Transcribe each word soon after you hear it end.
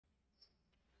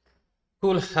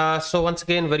Cool. So once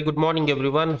again, very good morning,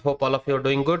 everyone. Hope all of you are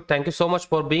doing good. Thank you so much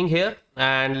for being here.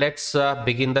 And let's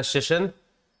begin the session.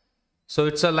 So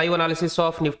it's a live analysis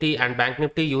of Nifty and Bank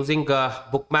Nifty using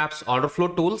Bookmap's order flow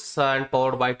tools and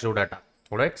powered by True Data.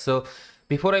 All right. So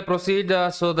before I proceed,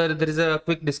 there is a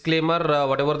quick disclaimer.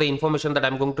 Whatever the information that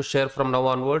I'm going to share from now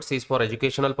onwards is for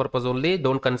educational purpose only.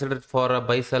 Don't consider it for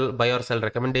buy or sell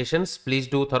recommendations. Please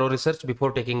do thorough research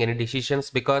before taking any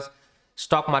decisions because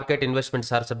stock market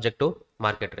investments are subject to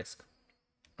market risk.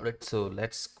 All right, so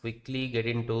let's quickly get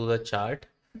into the chart.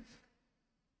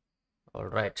 All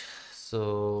right,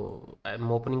 so I'm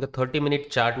opening a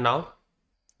 30-minute chart now.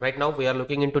 Right now we are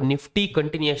looking into Nifty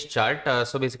continuous chart.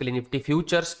 So basically Nifty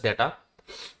futures data,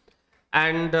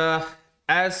 and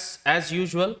as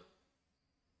usual,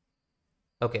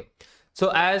 okay. So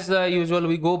as usual,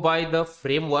 we go by the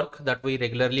framework that we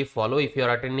regularly follow. If you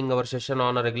are attending our session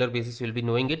on a regular basis, you'll be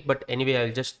knowing it. But anyway, I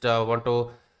just want to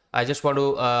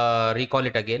recall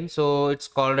it again. So it's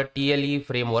called a TLE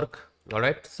framework. All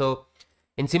right. So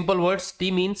in simple words,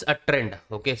 T means a trend.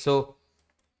 Okay. So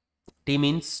T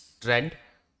means trend,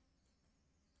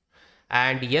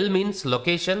 and L means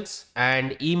locations,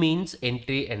 and E means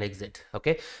entry and exit.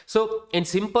 Okay. So in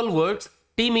simple words,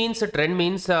 T means a trend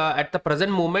means at the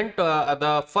present moment,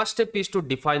 the first step is to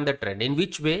define the trend, in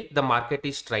which way the market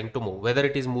is trying to move, whether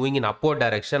it is moving in upward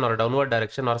direction or downward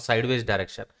direction or sideways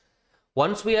direction.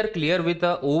 Once we are clear with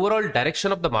the overall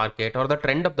direction of the market or the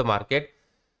trend of the market,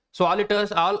 so all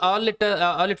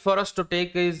it for us to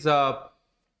take is all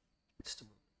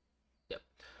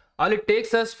it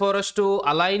takes us for us to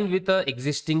align with the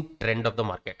existing trend of the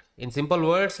market. In simple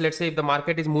words, let's say if the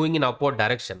market is moving in upward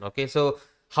direction, okay, so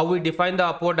how we define the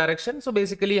upward direction? So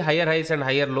basically higher highs and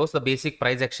higher lows, the basic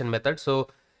price action method. So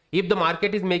if the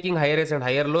market is making higher highs and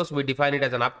higher lows, we define it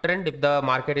as an uptrend. If the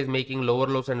market is making lower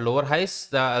lows and lower highs,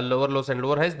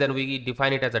 then we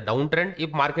define it as a downtrend.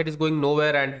 If market is going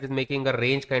nowhere and it is making a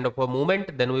range kind of a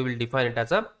movement, then we will define it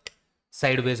as a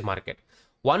sideways market.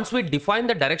 Once we define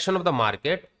the direction of the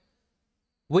market,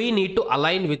 we need to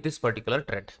align with this particular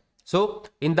trend. So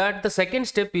in that, the second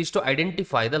step is to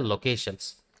identify the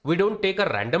locations. We don't take a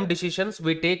random decisions.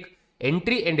 We take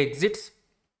entry and exits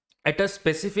at a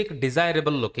specific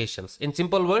desirable locations. In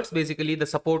simple words, basically the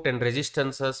support and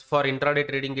resistances for intraday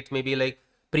trading, it may be like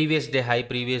previous day high,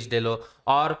 previous day low,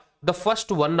 or the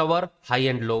first 1 hour high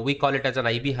and low. We call it as an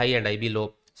IB high and IB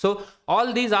low. So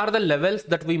all these are the levels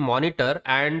that we monitor,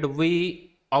 and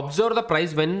we observe the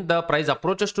price when the price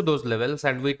approaches to those levels,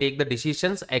 and we take the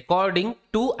decisions according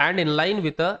to and in line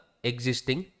with the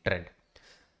existing trend.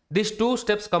 These two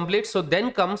steps complete. So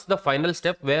then comes the final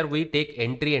step where we take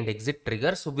entry and exit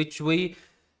triggers, which we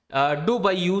do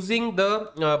by using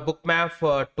the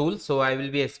Bookmap tool. So I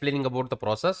will be explaining about the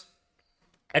process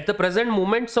at the present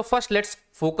moment. So first let's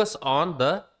focus on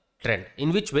the trend,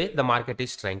 in which way the market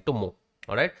is trying to move.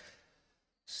 All right,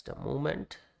 just a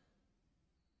moment.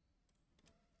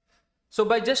 So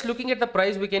by just looking at the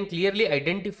price, we can clearly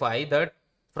identify that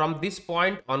from this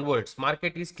point onwards,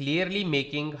 market is clearly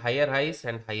making higher highs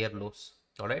and higher lows.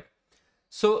 All right.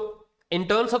 So in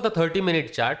terms of the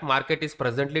 30-minute chart, market is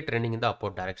presently trending in the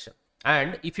upward direction.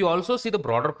 And if you also see the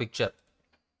broader picture,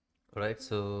 all right,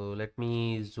 so let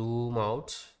me zoom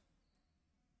out.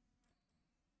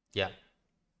 Yeah.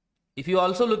 If you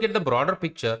also look at the broader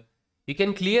picture, you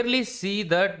can clearly see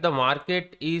that the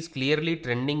market is clearly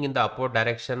trending in the upward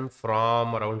direction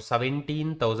from around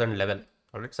 17,000 level.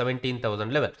 All right,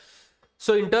 17,000 level.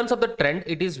 So in terms of the trend,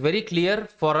 it is very clear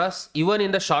for us, even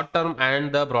in the short term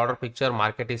and the broader picture,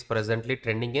 market is presently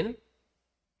trending in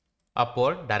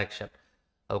upward direction.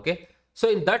 Okay. So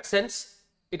in that sense,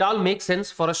 it all makes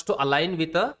sense for us to align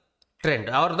with the trend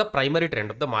or the primary trend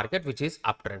of the market, which is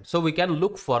uptrend. So we can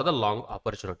look for the long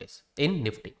opportunities in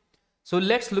Nifty. So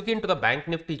let's look into the Bank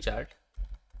Nifty chart.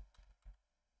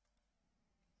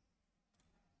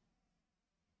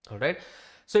 All right.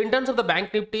 So in terms of the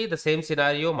Bank Nifty, the same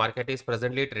scenario, market is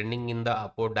presently trending in the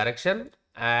upward direction,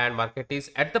 and market is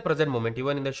at the present moment,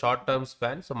 even in the short term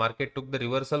span. So market took the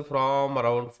reversal from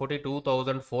around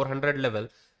 42,400 level,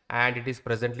 and it is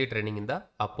presently trending in the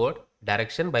upward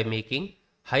direction by making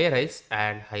higher highs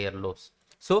and higher lows.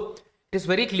 So it is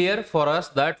very clear for us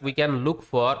that we can look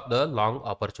for the long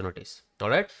opportunities. All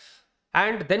right.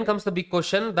 And then comes the big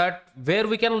question that where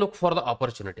we can look for the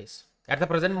opportunities. At the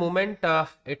present moment,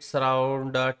 it's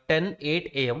around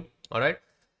 10:08 a.m. All right.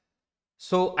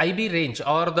 So IB range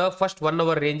or the first 1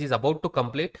 hour range is about to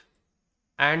complete.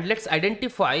 And let's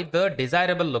identify the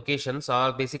desirable locations,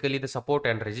 or basically the support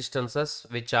and resistances,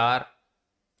 which are,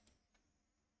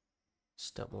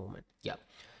 just a moment. Yeah.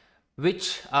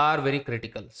 which are very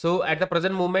critical. So at the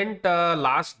present moment,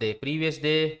 previous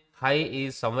day high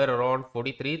is somewhere around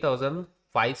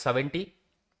 43,570.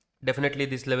 Definitely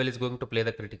this level is going to play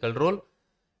the critical role.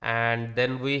 And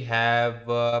then we have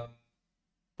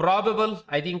probable,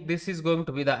 I think this is going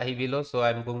to be the high below, so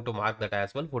I'm going to mark that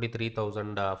as well,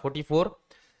 43,044.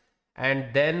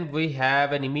 And then we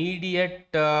have an immediate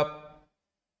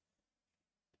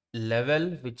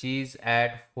level which is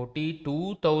at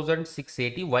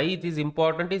 42,680. Why it is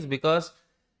important is because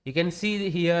you can see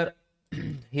here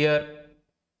here,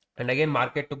 and again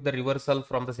market took the reversal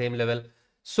from the same level.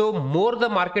 So more the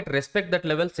market respect that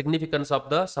level, significance of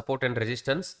the support and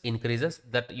resistance increases,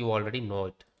 that you already know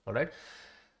it. All right,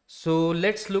 so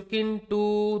let's look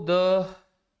into the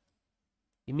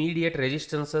immediate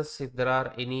resistances if there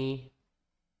are any.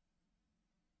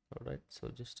 All right, so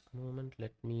just a moment,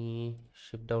 let me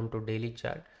shift down to daily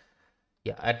chart.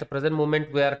 Yeah, at the present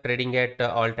moment we are trading at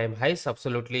all-time highs.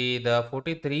 Absolutely, the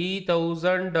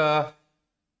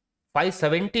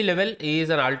 43,570 level is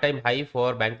an all-time high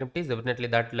for Bank Nifty. Definitely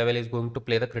that level is going to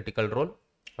play the critical role.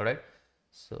 All right,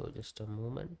 so just a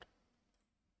moment.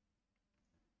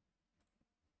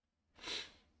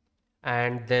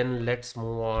 And then let's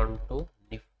move on to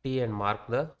Nifty and mark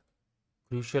the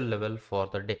crucial level for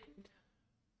the day.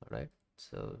 All right,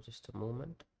 so just a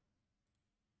moment.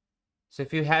 So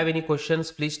if you have any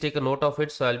questions, please take a note of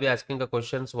it. So I'll be asking the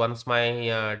questions once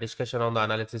my discussion on the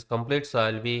analysis complete. So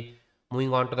I'll be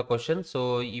moving on to the questions.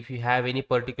 So if you have any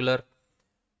particular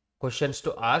questions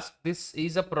to ask, this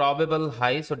is a probable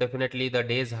high. So definitely the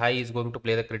day's high is going to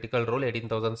play the critical role,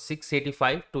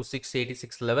 18,685 to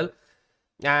 686 level.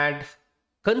 And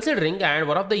considering, and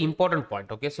one of the important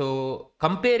point, okay, so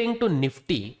comparing to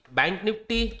Nifty, Bank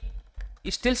Nifty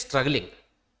is still struggling.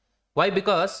 Why?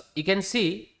 Because you can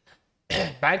see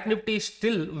Bank Nifty is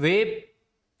still way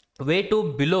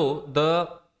too below the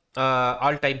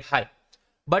all-time high,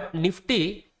 but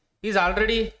Nifty is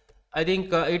already, I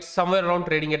think it's somewhere around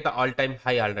trading at the all-time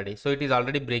high already. So it is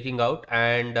already breaking out,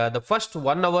 and the first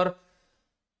 1 hour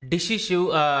decisive,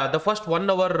 the first 1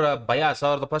 hour bias,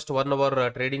 or the first 1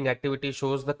 hour trading activity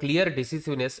shows the clear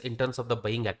decisiveness in terms of the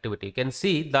buying activity. You can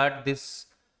see that this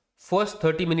first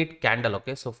 30-minute candle,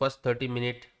 okay, so first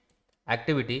 30-minute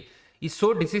activity is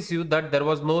so decisive that there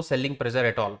was no selling pressure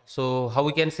at all. So how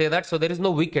we can say that? So there is no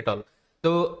wick at all.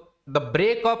 So the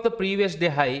break of the previous day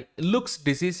high looks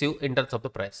decisive in terms of the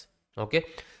price. Okay,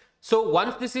 so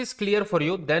once this is clear for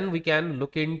you, then we can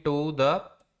look into the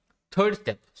third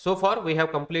step. So far we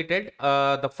have completed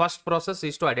the first process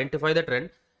is to identify the trend,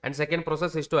 and second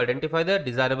process is to identify the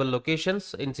desirable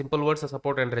locations, in simple words, the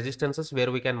support and resistances,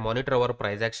 where we can monitor our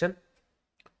price action.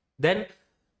 Then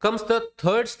comes the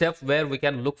third step where we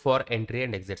can look for entry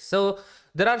and exit. So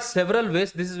there are several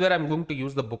ways. This is where I'm going to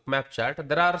use the Bookmap chart.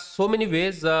 There are so many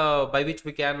ways by which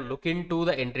we can look into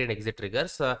the entry and exit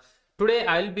triggers. Today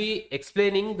I'll be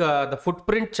explaining the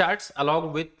footprint charts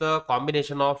along with the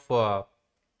combination of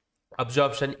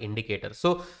absorption indicator.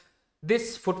 So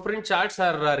these footprint charts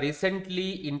are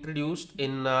recently introduced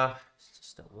in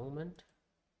just a moment.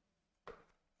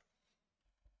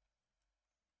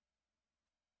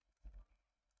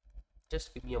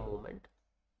 Just give me a moment.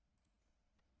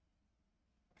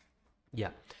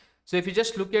 Yeah, so if you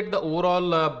just look at the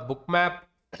overall Bookmap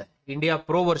India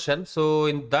Pro version, so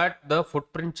in that the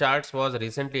footprint charts was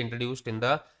recently introduced in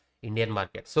the Indian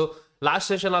market. So last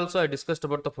session also I discussed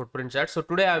about the footprint chart. So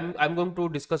today I'm going to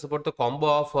discuss about the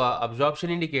combo of absorption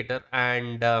indicator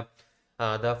and the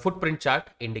footprint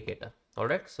chart indicator. All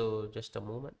right, so just a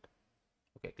moment.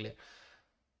 Okay, clear.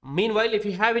 Meanwhile, if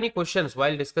you have any questions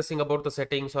while discussing about the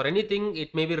settings or anything,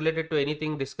 it may be related to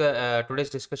anything today's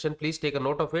discussion, please take a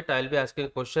note of it. I'll be asking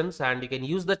questions and you can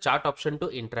use the chat option to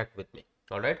interact with me.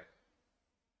 All right.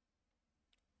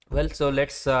 Well, so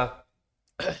let's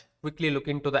quickly look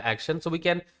into the action. So we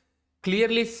can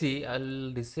clearly see,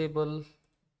 I'll disable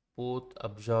both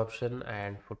absorption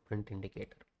and footprint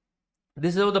indicator.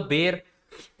 This is how the bear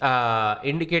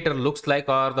indicator looks like,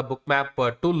 or the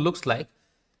Bookmap tool looks like.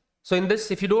 So in this,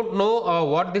 if you don't know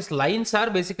what these lines are,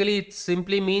 basically it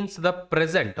simply means the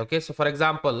present. Okay, so for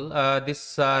example,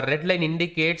 this red line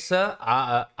indicates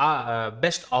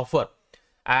best offer,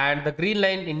 and the green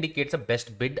line indicates a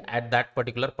best bid at that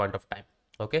particular point of time.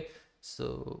 Okay,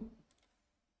 so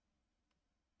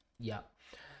yeah,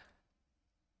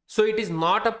 so it is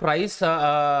not a price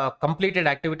completed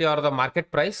activity or the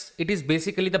market price. It is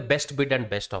basically the best bid and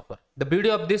best offer. The beauty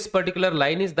of this particular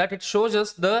line is that it shows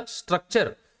us the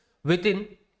structure within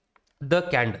the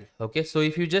candle. Okay, so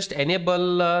if you just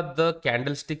enable the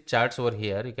candlestick charts over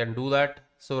here, you can do that.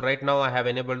 So right now I have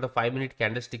enabled the 5-minute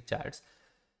candlestick charts.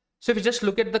 So if you just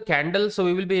look at the candle, so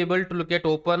we will be able to look at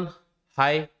open,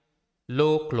 high,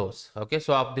 low, close. Okay,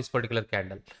 so of this particular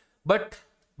candle. But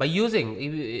by using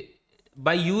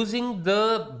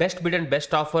the best bid and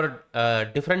best offer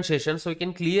differentiation, so we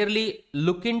can clearly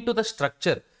look into the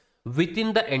structure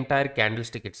within the entire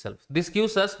candlestick itself. This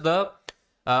gives us the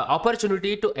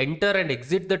opportunity to enter and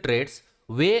exit the trades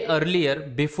way earlier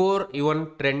before even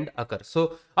trend occurs.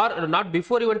 So, or not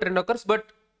before even trend occurs, but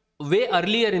way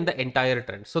earlier in the entire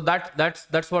trend. So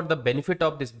that's what the benefit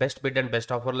of this best bid and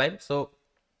best offer line. So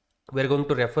we're going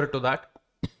to refer to that.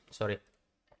 Sorry.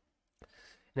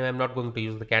 Now I'm not going to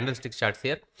use the candlestick charts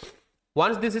here.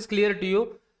 Once this is clear to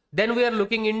you, then we are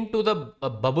looking into the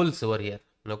bubbles over here.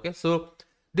 Okay, so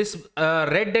this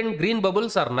red and green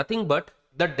bubbles are nothing but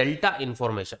the delta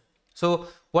information. So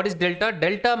what is delta?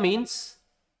 Delta means,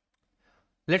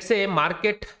 let's say,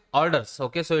 market orders.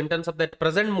 Okay, so in terms of that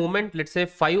present moment, let's say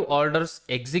 5 orders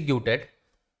executed,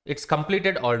 it's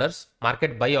completed orders,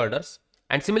 market buy orders,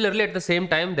 and similarly at the same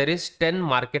time there is 10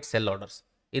 market sell orders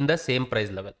in the same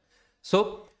price level.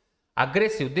 So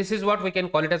aggressive, this is what we can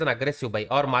call it as an aggressive buy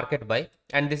or market buy,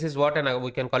 and this is what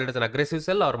we can call it as an aggressive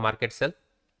sell or market sell.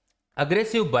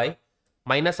 Aggressive buy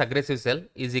minus aggressive sell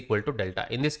is equal to delta,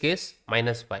 in this case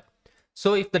minus 5.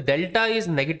 So if the delta is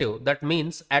negative, that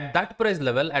means at that price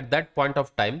level, at that point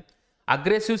of time,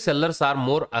 aggressive sellers are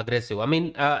more aggressive. I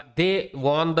mean, they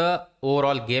won the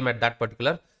overall game at that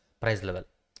particular price level.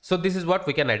 So this is what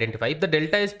we can identify. If the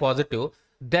delta is positive,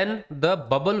 then the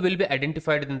bubble will be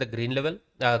identified in the green level,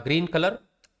 green color,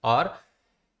 or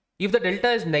if the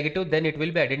delta is negative, then it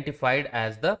will be identified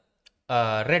as the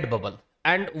red bubble.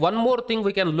 And one more thing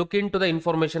we can look into the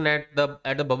information at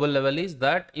the bubble level is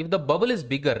that if the bubble is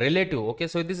bigger, relative, okay,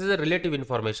 so this is a relative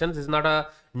information, this is not a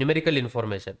numerical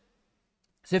information.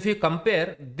 So if you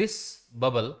compare this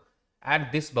bubble and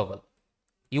this bubble,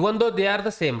 even though they are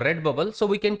the same red bubble, so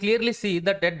we can clearly see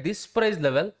that at this price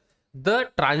level,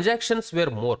 the transactions were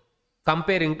more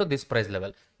comparing to this price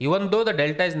level. Even though the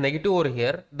delta is negative over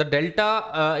here, the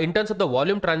delta in terms of the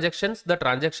volume transactions, the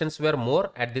transactions were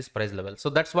more at this price level. So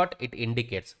that's what it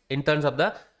indicates in terms of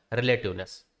the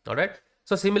relativeness. All right.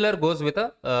 So similar goes with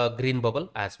a green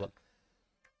bubble as well.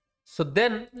 So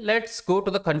then let's go to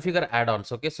the configure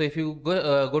add-ons. Okay. So if you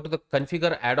go to the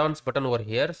configure add-ons button over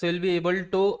here, so you'll be able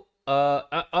to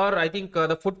or I think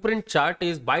the footprint chart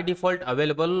is by default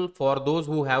available for those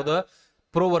who have the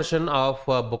pro version of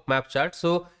bookmap chart.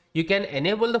 So you can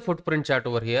enable the footprint chart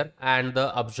over here and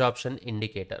the absorption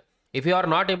indicator. If you are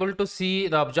not able to see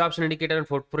the absorption indicator and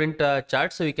footprint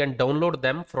chart, so you can download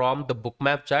them from the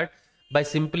bookmap chart by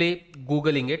simply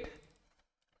googling it.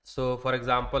 So for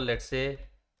example, let's say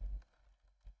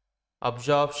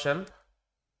absorption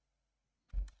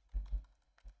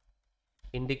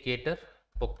indicator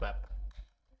bookmap.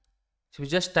 So if you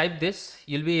just type this,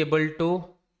 you'll be able to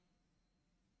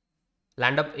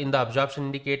land up in the absorption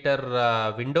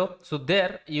indicator window. So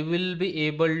there you will be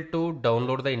able to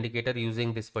download the indicator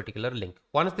using this particular link.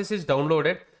 Once this is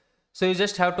downloaded, so you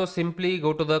just have to simply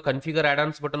go to the configure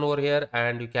add-ons button over here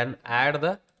and you can add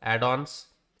the add-ons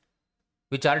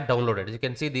which are downloaded. As you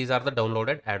can see, these are the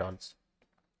downloaded add-ons.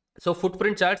 So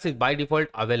footprint charts is by default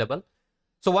available.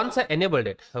 So once I enabled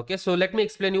it, okay, so let me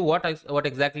explain you what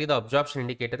exactly the absorption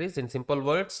indicator is in simple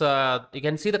words. You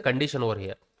can see the condition over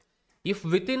here. If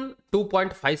within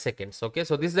 2.5 seconds, okay,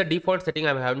 so this is the default setting,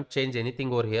 I haven't changed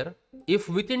anything over here. If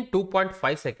within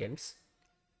 2.5 seconds,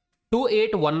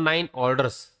 2819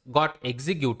 orders got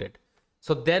executed,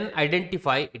 so then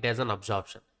identify it as an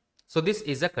absorption. So this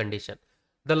is a condition.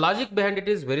 The logic behind it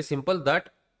is very simple, that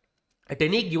at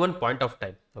any given point of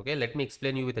time, okay, let me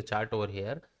explain you with a chart over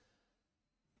here.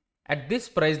 At this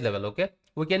price level, okay,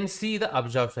 we can see the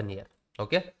absorption here,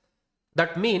 okay.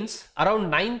 That means around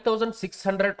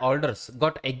 9,600 orders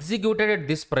got executed at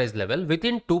this price level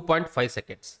within 2.5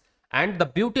 seconds. And the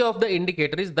beauty of the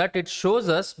indicator is that it shows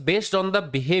us based on the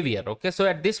behavior, okay. So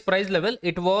at this price level,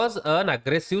 it was an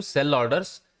aggressive sell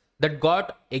orders that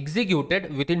got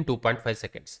executed within 2.5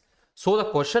 seconds. So the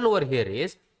question over here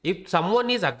is, if someone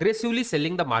is aggressively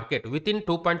selling the market within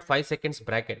 2.5 seconds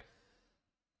bracket,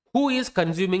 who is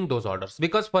consuming those orders?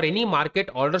 Because for any market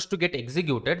orders to get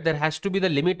executed, there has to be the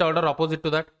limit order opposite to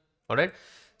that. All right.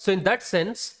 So in that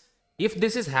sense, if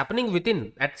this is happening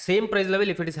within at same price level,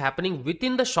 if it is happening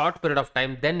within the short period of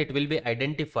time, then it will be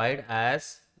identified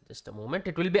as, just a moment,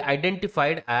 it will be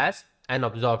identified as an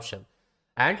absorption.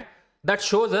 And that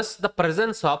shows us the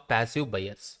presence of passive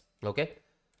buyers. Okay.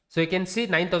 So you can see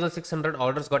 9,600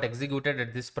 orders got executed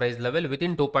at this price level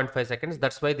within 2.5 seconds.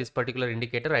 That's why this particular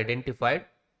indicator identified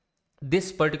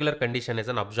this particular condition as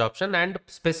an absorption, and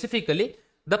specifically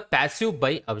the passive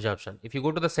buy absorption. If you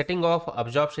go to the setting of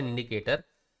absorption indicator,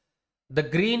 the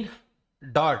green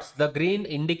dots, the green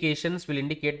indications will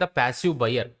indicate the passive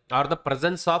buyer or the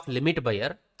presence of limit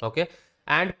buyer. Okay.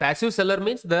 And passive seller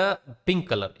means the pink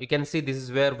color. You can see this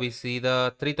is where we see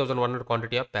the 3100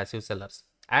 quantity of passive sellers.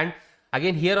 And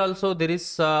again, here also there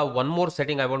is one more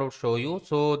setting I want to show you.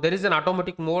 So there is an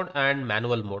automatic mode and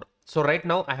manual mode. So right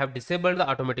now I have disabled the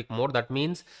automatic mode. That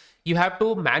means you have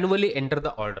to manually enter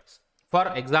the orders. For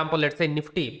example, let's say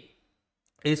Nifty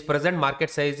is present market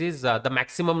size is the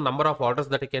maximum number of orders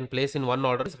that you can place in one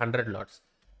order is 100 lots.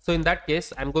 So in that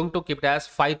case, I'm going to keep it as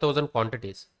 5000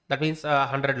 quantities. That means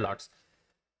 100 lots.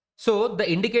 So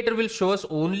the indicator will show us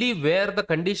only where the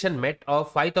condition met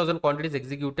of 5000 quantities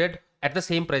executed at the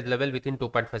same price level within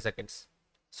 2.5 seconds.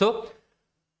 So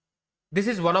this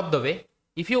is one of the way.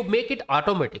 If you make it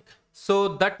automatic, so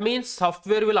that means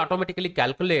software will automatically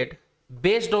calculate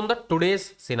based on the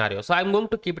today's scenario. So I'm going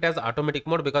to keep it as automatic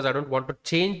mode because I don't want to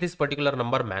change this particular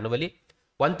number manually.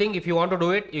 One thing, if you want to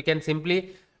do it, you can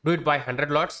simply do it by 100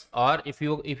 lots, or if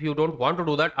you don't want to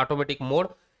do that, automatic mode,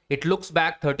 it looks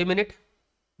back 30-minute,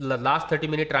 the last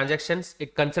 30-minute transactions,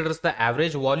 it considers the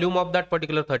average volume of that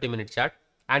particular 30-minute chart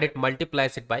and it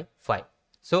multiplies it by 5.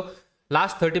 So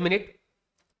last 30-minute,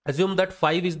 assume that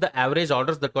 5 is the average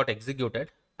orders that got executed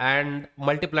and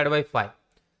multiplied by 5.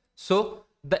 So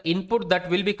the input that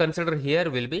will be considered here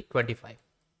will be 25.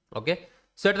 Okay.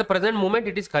 So at the present moment,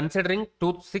 it is considering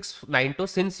 2692.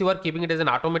 Since you are keeping it as an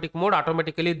automatic mode,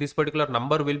 automatically this particular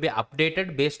number will be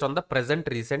updated based on the present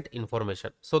recent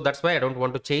information. So that's why I don't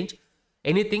want to change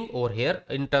anything over here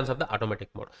in terms of the automatic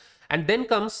mode. And then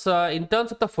comes in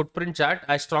terms of the footprint chart,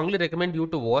 I strongly recommend you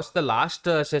to watch the last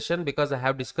session because I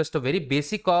have discussed a very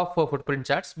basic of footprint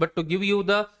charts. But to give you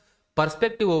the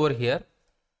perspective over here,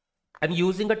 I'm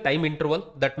using a time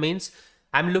interval. That means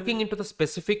I'm looking into the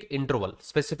specific interval,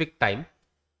 specific time.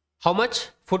 How much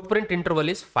footprint interval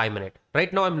is 5 minutes.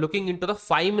 Right now I'm looking into the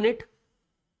 5-minute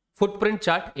footprint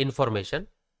chart information.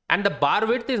 And the bar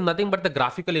width is nothing but the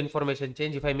graphical information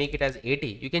change. If I make it as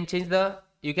 80,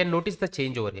 you can notice the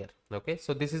change over here. Okay.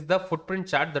 So this is the footprint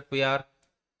chart that we are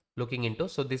looking into.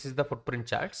 So this is the footprint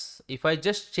charts. If I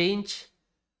just change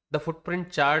the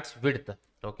footprint charts width,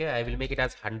 okay, I will make it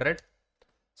as 100.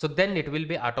 So then it will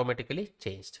be automatically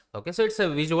changed. Okay. So it's a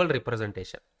visual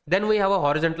representation. Then we have a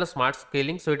horizontal smart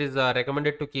scaling. So it is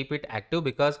recommended to keep it active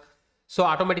because so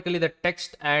automatically the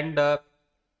text and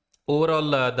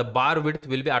overall the bar width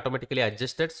will be automatically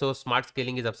adjusted. So smart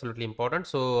scaling is absolutely important.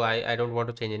 So I don't want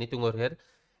to change anything over here.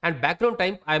 And background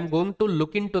time, I'm going to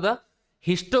look into the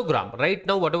histogram. Right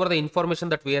now, whatever the information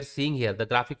that we are seeing here, the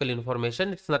graphical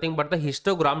information, it's nothing but the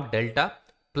histogram delta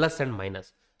plus and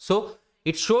minus. So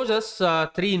it shows us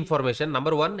three information.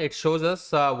 Number one, it shows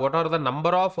us what are the number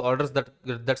of orders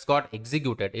that's got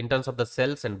executed in terms of the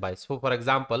sells and buys. So for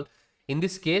example, in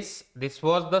this case, this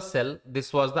was the sell,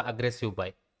 this was the aggressive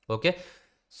buy. Okay.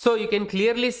 So you can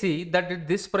clearly see that at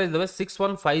this price level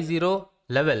 6150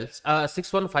 levels,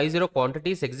 6150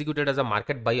 quantities executed as a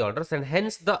market buy orders, and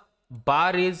hence the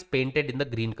bar is painted in the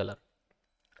green color.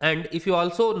 And if you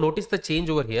also notice the change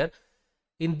over here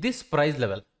in this price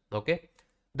level, okay,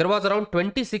 there was around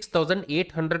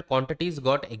 26,800 quantities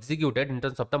got executed in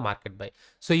terms of the market buy.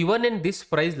 So even in this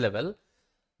price level,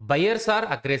 buyers are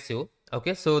aggressive.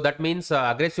 Okay. So that means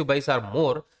aggressive buys are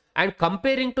more, and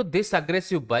comparing to this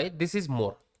aggressive buy, this is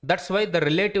more. That's why the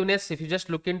relativeness, if you just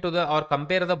look into the or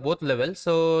compare the both levels,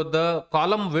 so the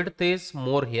column width is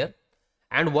more here.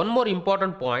 And one more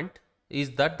important point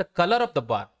is that the color of the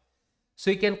bar.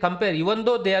 So you can compare, even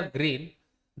though they are green,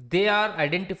 they are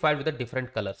identified with the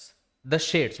different colors. The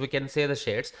shades, we can say the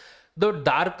shades. The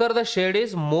darker the shade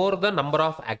is, more the number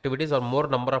of activities or more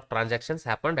number of transactions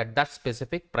happened at that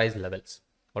specific price levels.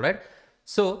 All right.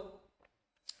 So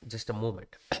just a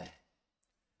moment.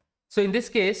 So in this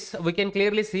case, we can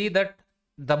clearly see that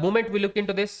the moment we look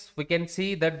into this, we can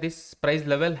see that this price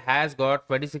level has got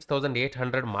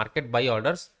 26,800 market buy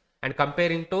orders, and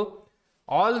comparing to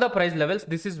all the price levels,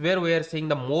 this is where we are seeing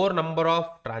the more number of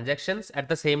transactions. At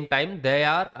the same time, they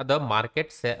are the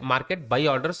market buy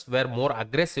orders were more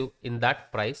aggressive in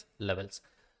that price levels.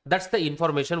 That's the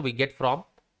information we get from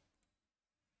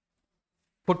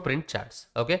footprint charts.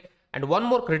 Okay. And one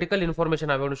more critical information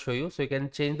I want to show you. So you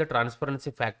can change the transparency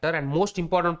factor, and most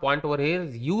important point over here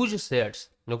is use shades.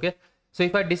 Okay. So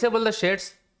if I disable the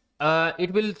shades,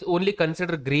 it will only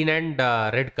consider green and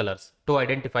red colors to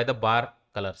identify the bar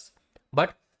colors.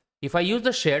 But if I use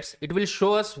the shades, it will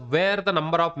show us where the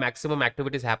number of maximum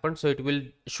activities happened. So it will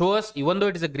show us, even though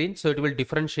it is a green, so it will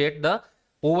differentiate the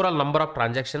overall number of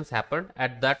transactions happened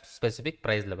at that specific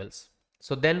price levels.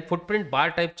 So then footprint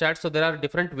bar type chart. So there are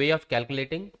different way of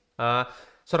calculating.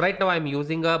 So right now I'm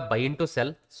using a buy into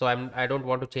sell. So I don't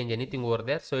want to change anything over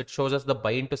there. So it shows us the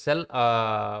buy into sell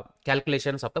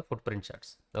calculations of the footprint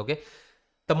charts. Okay.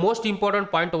 The most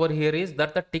important point over here is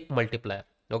that the tick multiplier.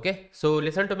 Okay. So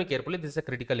listen to me carefully. This is a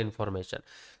critical information.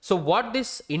 So what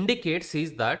this indicates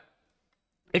is that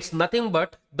it's nothing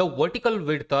but the vertical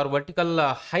width or vertical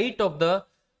height of the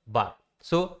bar.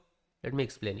 So let me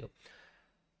explain you.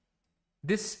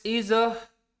 This is a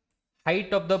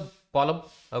height of the column.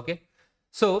 Okay.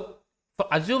 So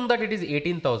assume that it is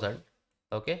 18,000.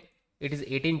 Okay. It is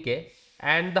 18K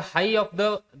and the high of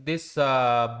this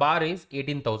bar is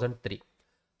 18,003.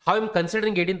 How I'm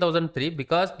considering 18,003?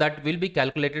 Because that will be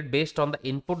calculated based on the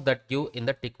input that give in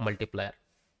the tick multiplier.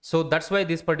 So that's why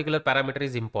this particular parameter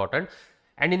is important.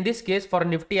 And in this case for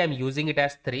Nifty, I'm using it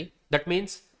as 3. That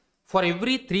means for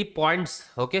every 3 points,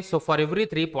 okay, so for every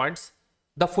 3 points,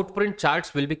 the footprint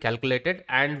charts will be calculated,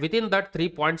 and within that 3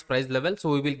 points price level, so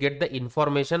we will get the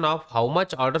information of how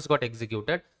much orders got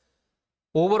executed,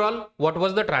 overall, what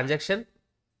was the transaction,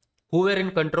 who were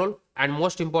in control, and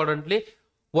most importantly,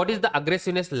 what is the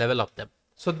aggressiveness level of them.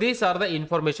 So these are the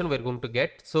information we're going to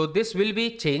get. So this will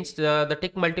be changed. The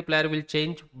tick multiplier will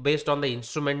change based on the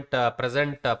instrument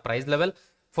present price level.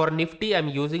 For Nifty, I'm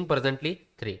using presently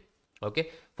 3. Okay.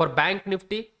 For Bank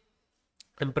Nifty,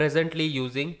 I'm presently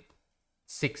using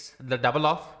 6, the double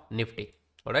of Nifty.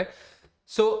 All right.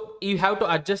 So you have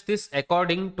to adjust this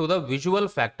according to the visual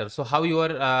factor. So how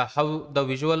the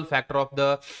visual factor of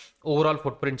the overall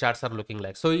footprint charts are looking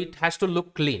like. So it has to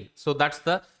look clean. So that's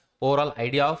the overall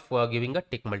idea of giving a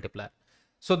tick multiplier.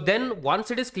 So then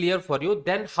once it is clear for you,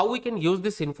 then how we can use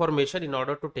this information in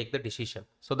order to take the decision.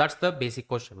 So that's the basic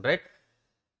question, right?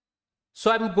 So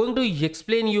I'm going to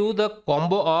explain you the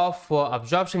combo of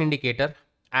absorption indicator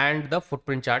and the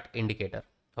footprint chart indicator.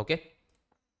 Okay,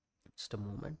 just a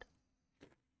moment.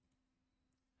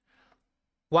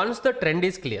 Once the trend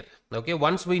is clear, okay,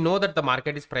 once we know that the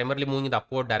market is primarily moving in the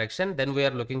upward direction, then we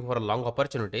are looking for long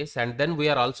opportunities, and then we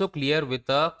are also clear with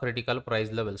the critical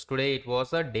price levels. Today it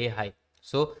was a day high.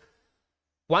 So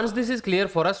once this is clear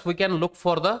for us, we can look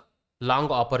for the long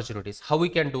opportunities. How we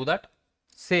can do that?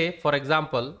 Say for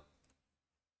example,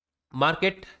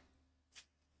 market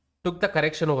took the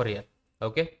correction over here,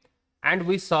 okay, and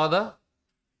we saw the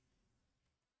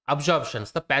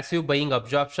absorptions, the passive buying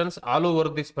absorptions all over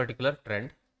this particular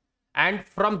trend. And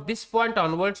from this point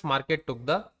onwards, market took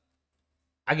the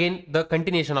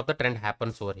continuation of the trend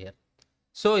happens over here.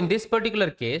 So in this particular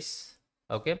case,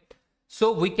 okay,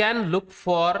 so we can look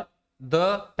for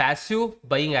the passive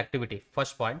buying activity,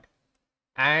 first point,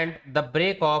 and the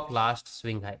break of last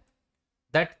swing high.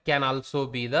 That can also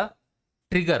be the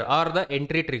trigger or the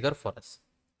entry trigger for us.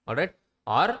 All right.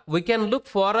 Or we can look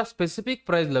for a specific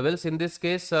price levels. In this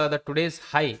case, the today's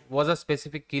high was a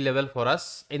specific key level for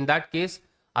us. In that case,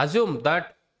 assume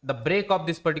that the break of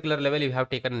this particular level, you have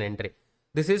taken an entry.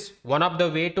 This is one of the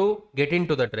way to get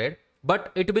into the trade,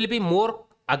 but it will be more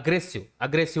aggressive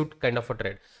kind of a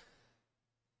trade.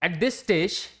 At this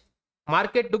stage,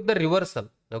 market took the reversal.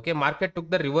 Okay, market took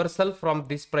the reversal from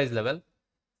this price level.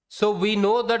 So we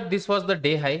know that this was the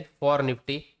day high for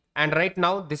Nifty, and right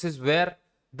now this is where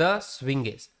the swing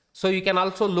is. So you can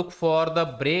also look for the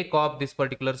break of this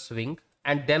particular swing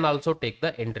and then also take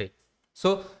the entry.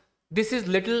 So this is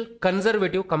little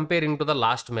conservative comparing to the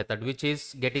last method, which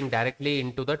is getting directly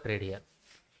into the trade here.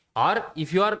 Or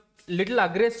if you are little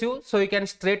aggressive, so you can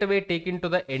straight away take into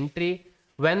the entry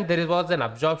when there was an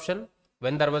absorption,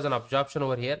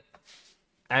 over here,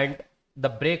 and the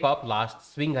break of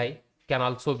last swing high can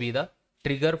also be the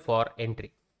trigger for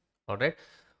entry. All right.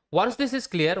 Once this is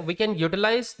clear, we can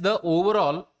utilize the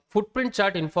overall footprint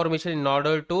chart information in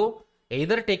order to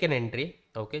either take an entry.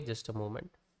 Okay, just a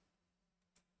moment.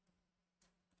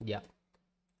 Yeah.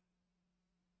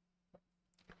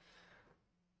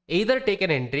 Either take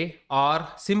an entry or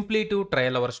simply to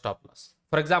trial our stop loss.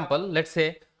 For example, let's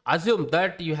say, assume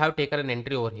that you have taken an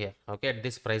entry over here, okay, at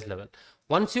this price level.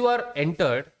 Once you are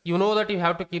entered, you know that you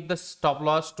have to keep the stop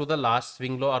loss to the last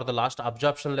swing low or the last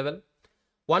absorption level.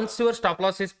 Once your stop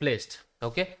loss is placed,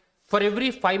 okay, for every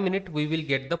 5 minutes, we will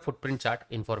get the footprint chart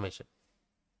information.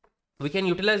 We can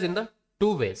utilize in the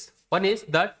two ways. One is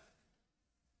that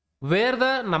where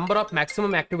the number of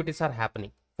maximum activities are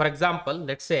happening. For example,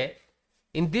 let's say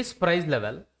in this price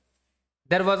level,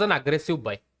 there was an aggressive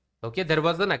buy. Okay, there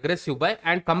was an aggressive buy,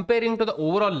 and comparing to the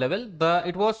overall level,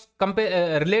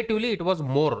 relatively it was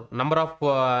more number of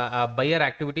buyer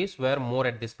activities were more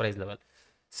at this price level.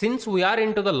 Since we are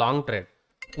into the long trade,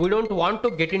 we don't want to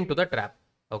get into the trap.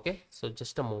 Okay, so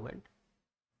just a moment.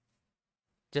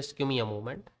 Just give me a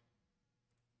moment.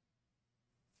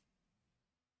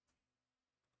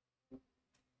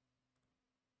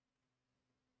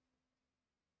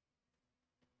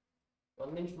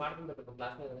 ಒಂದು ನಿಮಿಷ ಮಾಡ್ತೀನಿ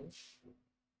class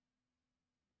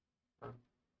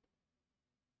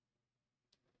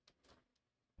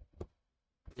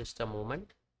just a moment.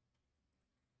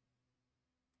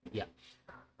 Yeah,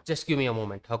 just give me a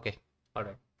moment. Okay, all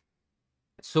right.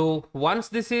 So once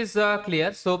this is clear,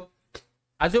 so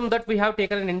assume that we have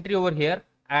taken an entry over here,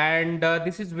 and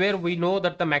this is where we know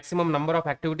that the maximum number of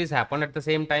activities happen. At the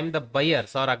same time, the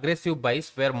buyers or aggressive buys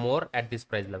were more at this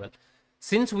price level.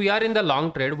 Since we are in the long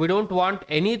trade, we don't want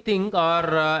anything or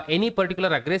any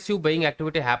particular aggressive buying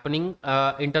activity happening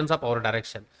in terms of our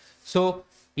direction. So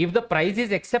if the price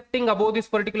is accepting above this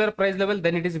particular price level,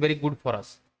 then it is very good for us.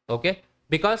 Okay,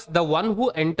 because the one who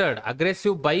entered,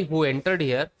 aggressive buy who entered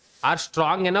here, are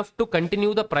strong enough to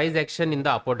continue the price action in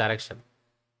the upward direction.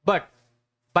 But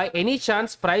by any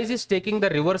chance price is taking the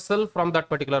reversal from that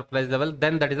particular price level,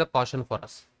 then that is a caution for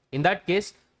us. In that case,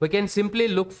 we can simply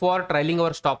look for trailing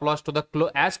our stop loss to the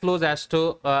as close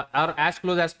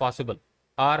as possible,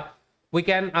 or we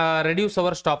can reduce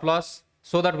our stop loss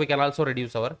so that we can also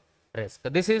reduce our risk.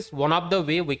 This is one of the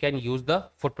way we can use the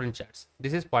footprint charts.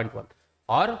 This is point one.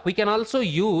 Or we can also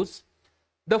use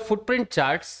the footprint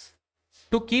charts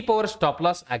to keep our stop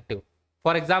loss active.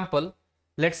 For example,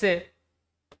 let's say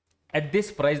at this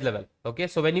price level, okay,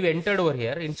 so when you entered over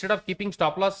here, instead of keeping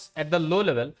stop loss at the low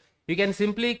level, you can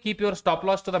simply keep your stop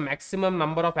loss to the maximum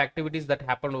number of activities that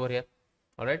happened over here.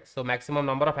 All right, so maximum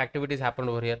number of activities happened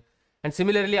over here, and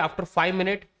similarly after 5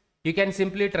 minutes you can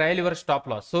simply trial your stop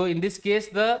loss. So in this case,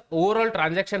 the overall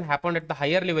transaction happened at the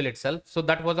higher level itself, so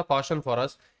that was a caution for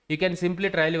us. You can simply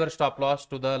trial your stop loss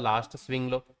to the last swing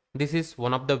low. This is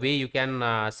one of the way you can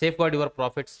safeguard your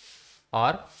profits.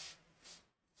 Or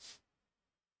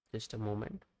just a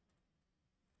moment,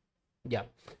 yeah,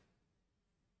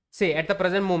 say at the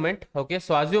present moment, okay,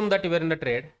 so assume that you were in the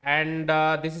trade, and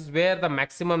this is where the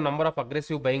maximum number of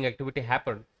aggressive buying activity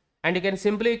happened, and you can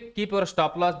simply keep your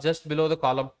stop loss just below the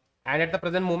column. And at the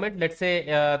present moment, let's say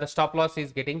the stop loss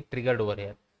is getting triggered over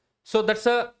here, so that's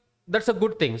a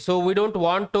good thing. So we don't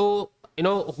want to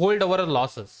hold our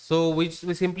losses, so we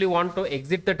simply want to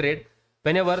exit the trade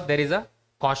whenever there is a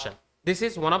caution. This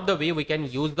is one of the way we can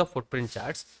use the footprint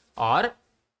charts. Or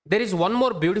there is one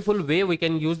more beautiful way we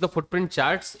can use the footprint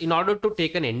charts in order to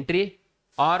take an entry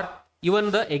or even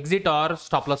the exit or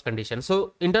stop loss condition.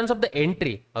 So in terms of the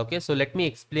entry, okay, so let me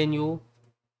explain you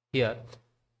here.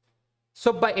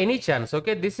 So by any chance,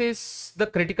 okay, this is the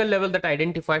critical level that I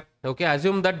identified. Okay,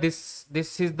 assume that this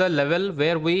is the level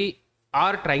where we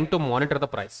are trying to monitor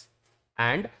the price,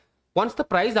 and once the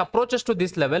price approaches to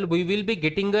this level, we will be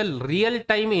getting a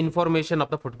real-time information of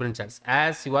the footprint charts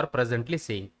as you are presently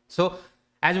seeing. So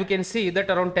as we can see that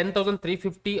around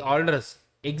 10,350 orders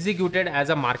executed as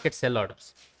a market sell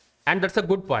orders, and that's a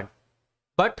good point.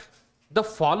 But the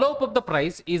follow-up of the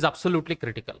price is absolutely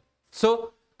critical.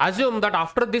 So assume that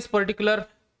after this particular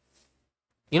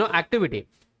activity,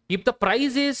 if the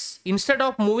price is, instead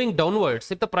of moving downwards,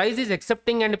 if the price is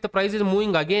accepting and if the price is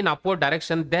moving again upward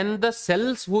direction, then the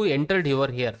sells who entered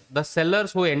over here, the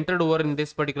sellers who entered over in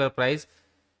this particular price,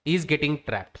 is getting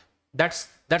trapped. That's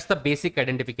the basic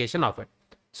identification of it.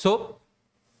 So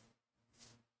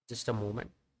just a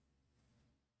moment.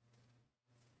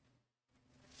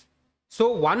 So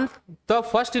the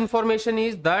first information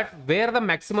is that where the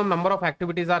maximum number of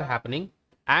activities are happening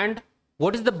and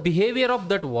what is the behavior of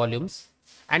that volumes,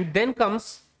 and then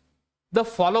comes the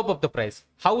follow-up of the price,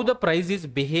 how the price is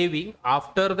behaving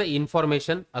after the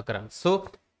information occurrence. So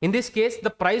in this case, the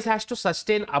price has to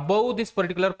sustain above this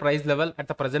particular price level at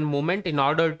the present moment in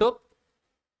order to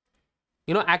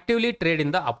actively trade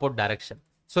in the upward direction.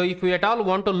 So if we at all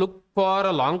want to look for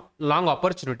a long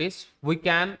opportunities, we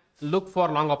can look for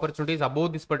long opportunities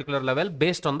above this particular level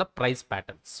based on the price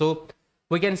pattern. So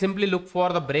we can simply look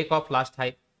for the break of last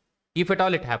high, if at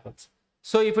all it happens.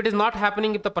 So if it is not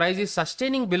happening, if the price is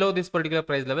sustaining below this particular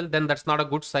price level, then that's not a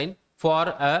good sign for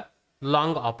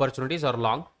long opportunities or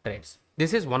long trades.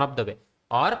 This is one of the way.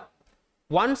 Or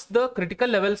once the critical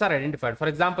levels are identified, for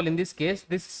example, in this case,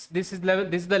 this is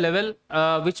the level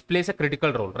which plays a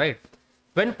critical role, right?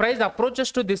 When price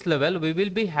approaches to this level, we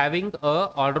will be having a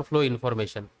order flow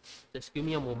information. Just give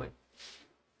me a moment.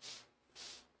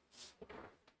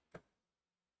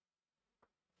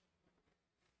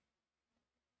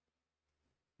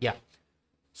 Yeah,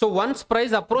 so once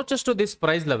price approaches to this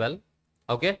price level,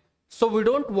 okay, so we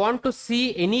don't want to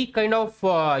see any kind of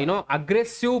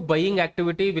aggressive buying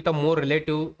activity with a more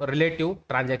relative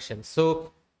transactions.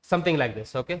 So something like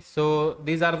this, okay, so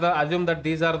these are the, assume that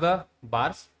these are the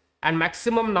bars, and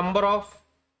maximum number of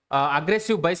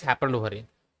aggressive buys happened over here.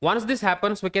 Once this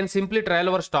happens, we can simply trial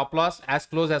our stop loss as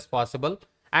close as possible,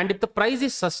 And if the price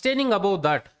is sustaining above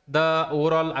that, the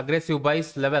overall aggressive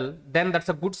buys level, then that's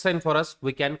a good sign for us.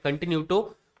 We can continue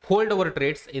to hold our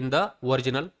trades in the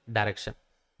original direction.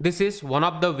 This is one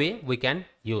of the way we can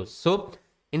use. So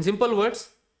in simple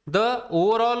words, the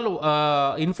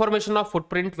overall information of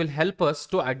footprint will help us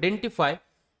to identify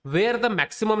where the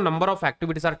maximum number of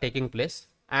activities are taking place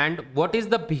and what is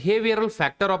the behavioral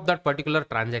factor of that particular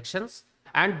transactions,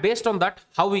 and based on that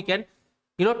how we can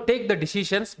take the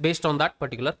decisions based on that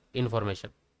particular information.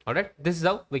 All right, this is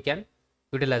how we can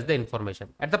utilize the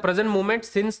information at the present moment.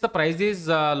 Since the price is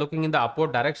looking in the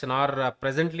upward direction, or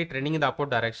presently trending in the upward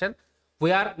direction,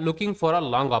 we are looking for a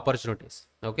long opportunities.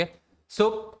 Okay,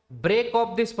 so break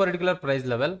of this particular price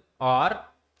level, or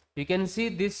you can see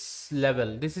this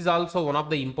level, this is also one of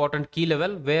the important key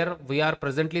level where we are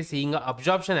presently seeing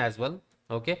absorption as well.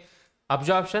 Okay,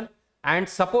 absorption and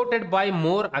supported by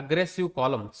more aggressive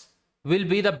columns will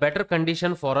be the better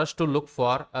condition for us to look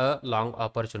for long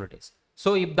opportunities.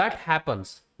 So if that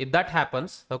happens,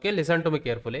 okay, listen to me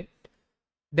carefully,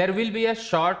 there will be a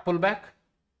short pullback,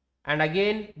 and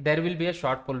again there will be a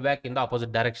short pullback in the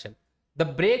opposite direction. The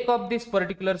break of this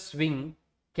particular swing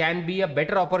can be a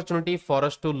better opportunity for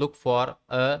us to look for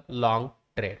a long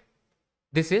trade.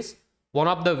 This is one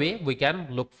of the way we can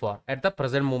look for at the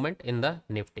present moment in the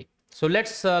Nifty. So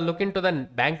let's look into the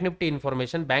Bank Nifty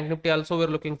information. Bank Nifty also we're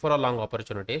looking for a long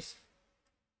opportunities.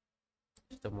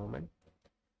 Just a moment.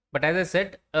 But as I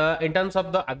said, in terms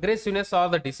of the aggressiveness or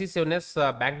the decisiveness,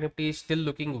 Bank Nifty is still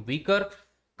looking weaker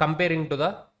comparing to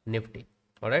the Nifty.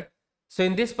 All right. So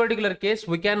in this particular case,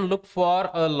 we can look for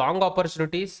long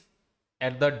opportunities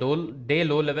at the day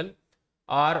low level,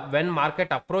 or when market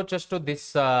approaches to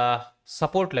this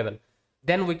support level,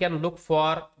 then we can look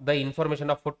for the information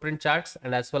of footprint charts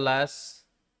and as well as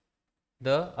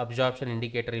the absorption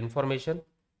indicator information.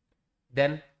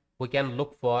 Then we can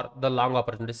look for the long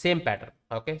opportunity, same pattern.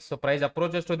 Okay, so price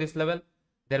approaches to this level,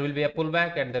 there will be a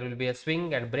pullback and there will be a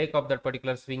swing, and break of that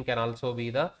particular swing can also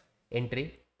be the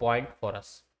entry point for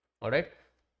us. All right,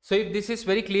 so if this is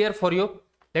very clear for you,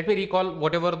 let me recall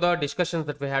whatever the discussions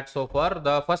that we had so far.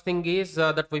 The first thing is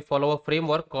that we follow a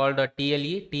framework called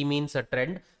TLE. T means a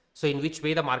trend. So in which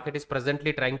way the market is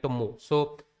presently trying to move.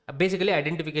 So basically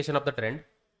identification of the trend.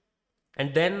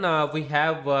 And then we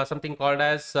have something called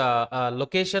as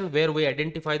location, where we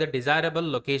identify the desirable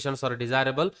locations or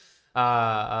desirable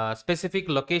specific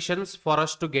locations for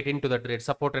us to get into the trade.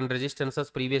 Support and resistances,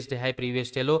 previous day high,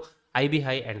 previous day low, IB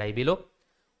high and IB low.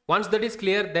 Once that is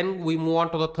clear, then we move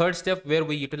on to the third step where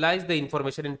we utilize the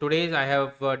information. In today's I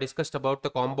have discussed about the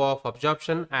combo of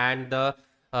absorption and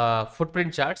the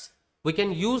footprint charts. We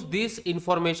can use this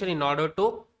information in order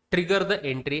to trigger the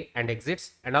entry and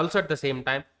exits, and also at the same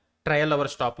time trial our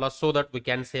stop loss so that we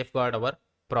can safeguard our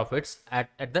profits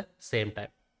at the same time.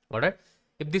 All right,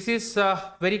 if this is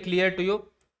very clear to you.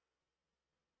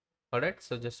 All right,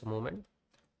 so just a moment.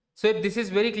 So if this is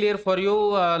very clear for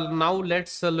you, now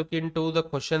let's look into the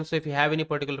questions. So if you have any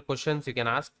particular questions, you can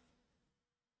ask.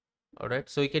 All right,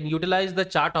 so you can utilize the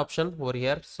chart option over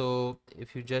here. So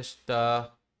if you just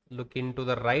look into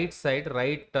the right side,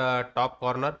 right top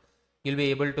corner, you'll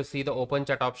be able to see the open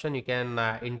chat option. You can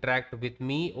interact with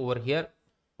me over here,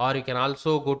 or you can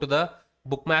also go to the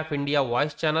Bookmap India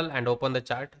voice channel and open the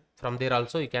chat. From there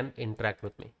also you can interact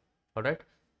with me. All right,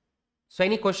 so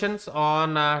any questions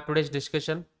on today's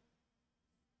discussion?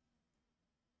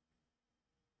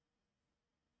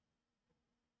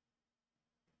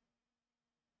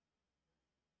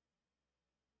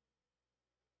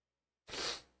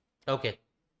 Okay,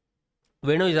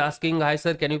 Venu is asking, hi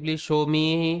sir, can you please show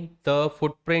me the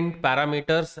footprint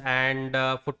parameters and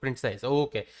footprint size?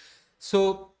 Okay,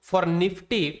 so for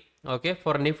Nifty, okay,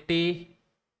 for Nifty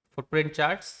footprint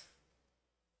charts,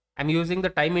 I'm using the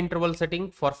time interval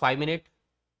setting for 5 minutes.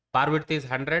 Bar width is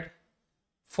 100.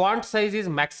 Font size is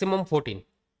maximum 14.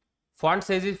 Font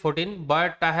size is 14,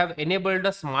 but I have enabled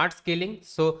the smart scaling.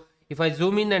 So if I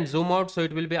zoom in and zoom out, so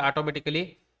it will be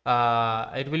automatically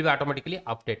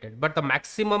updated. But the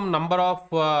maximum number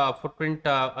of footprint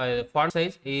font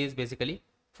size is basically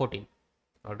 14.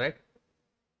 All right,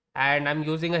 and I'm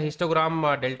using a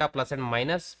histogram delta plus and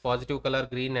minus, positive color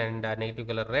green and negative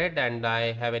color red, and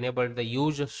I have enabled the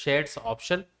use shades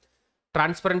option.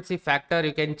 Transparency factor,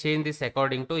 you can change this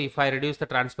according to, if I reduce the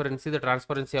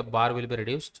transparency of bar will be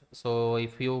reduced. So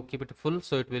if you keep it full,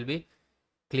 so it will be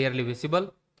clearly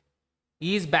visible.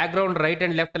 Is background right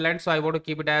and left aligned, so I want to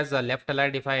keep it as left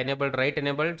aligned. If I enabled right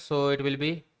enabled, so it will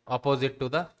be opposite to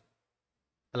the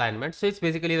alignment. So it's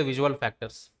basically the visual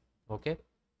factors. Okay,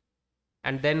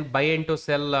 and then buy and to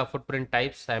sell footprint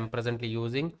types I am presently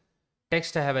using.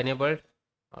 Text I have enabled.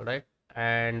 All right,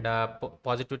 and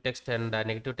positive text and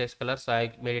negative text color. So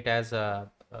I made it as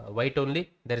white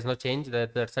only. There is no change.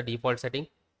 That's a default setting.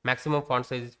 Maximum font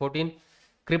size is 14.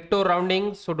 Crypto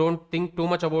rounding. So don't think too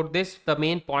much about this. The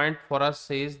main point for us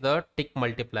is the tick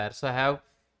multiplier. So I have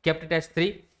kept it as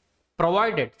 3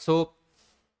 provided. So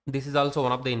this is also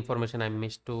one of the information I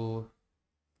missed to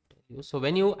tell you. So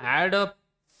when you add a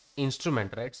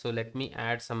instrument, right? So let me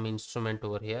add some instrument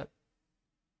over here.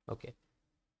 Okay.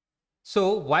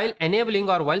 So while enabling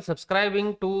or while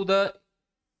subscribing to the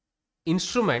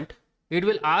instrument, it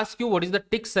will ask you what is the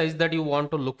tick size that you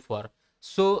want to look for.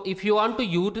 So if you want to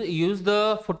use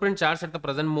the footprint charts at the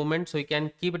present moment, so you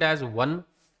can keep it as 1.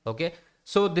 Okay.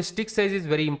 So this tick size is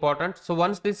very important. So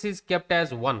once this is kept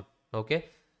as 1, okay,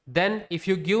 then if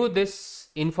you give this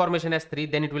information as 3,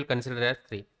 then it will consider as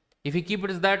 3. If you keep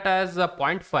it as that as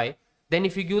 0.5, then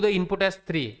if you give the input as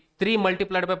 3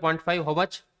 multiplied by 0.5, how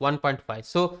much? 1.5.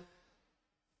 So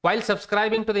while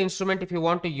subscribing to the instrument, if you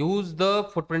want to use the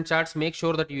footprint charts, make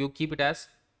sure that you keep it as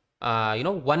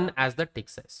 1 as the tick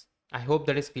size. I hope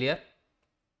that is clear.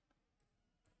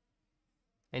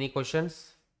 Any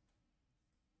questions?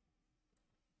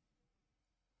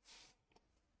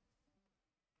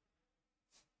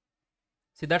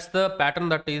 See, that's the pattern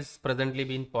that is presently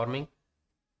been forming.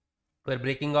 We're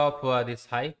breaking off this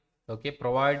high, okay,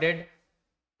 provided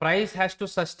price has to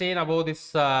sustain above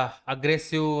this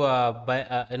aggressive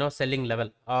selling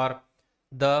level, or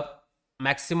the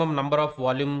maximum number of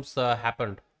volumes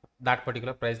happened that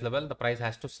particular price level, the price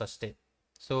has to sustain.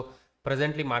 So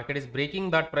presently market is breaking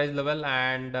that price level,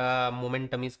 and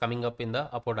momentum is coming up in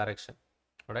the upward direction.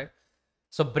 All right,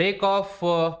 so break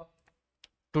of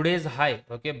today's high,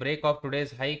 okay, break of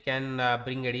today's high can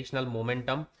bring additional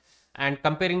momentum. And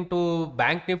comparing to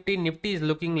bank nifty is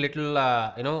looking little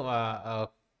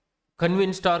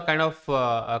convinced, or kind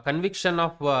of conviction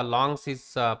of longs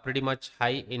is pretty much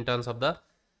high in terms of the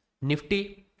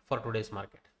nifty for today's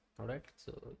market. All right,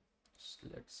 so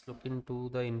let's look into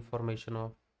the information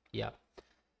of, yeah,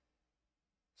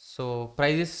 so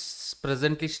price is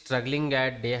presently struggling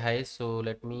at day high. So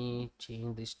let me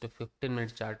change this to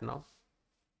 15-minute chart now.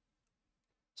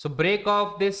 So break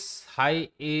of this high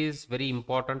is very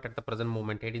important at the present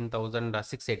moment,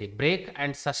 18,680. Break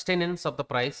and sustenance of the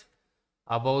price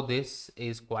above this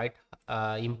is quite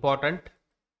important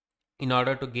in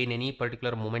order to gain any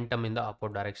particular momentum in the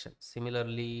upward direction.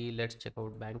 Similarly, let's check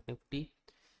out bank nifty.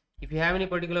 If you have any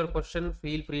particular question,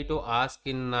 feel free to ask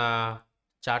in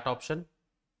chat option.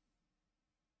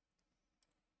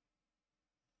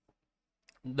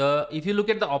 If you look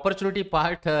at the opportunity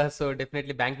part, so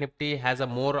definitely bank nifty has a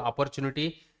more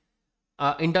opportunity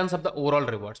in terms of the overall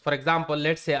rewards. For example,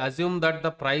 let's say assume that the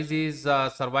price is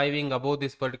surviving above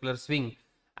this particular swing,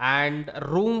 and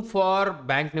room for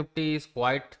bank nifty is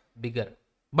quite bigger,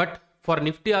 but for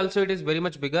nifty also it is very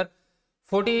much bigger.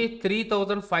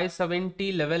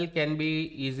 43,570 level can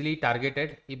be easily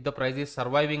targeted if the price is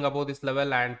surviving above this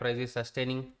level and price is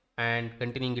sustaining and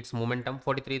continuing its momentum.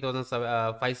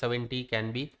 43,570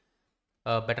 can be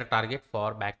a better target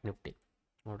for bank nifty.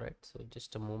 All right, so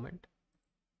just a moment.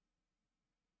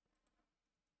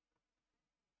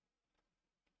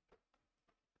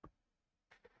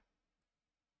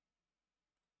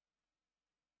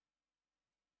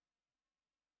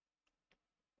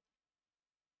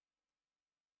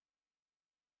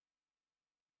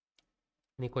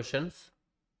 Any questions?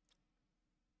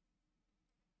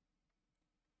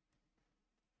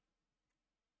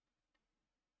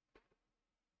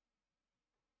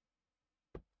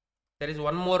 There is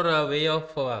one more way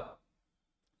of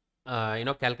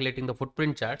calculating the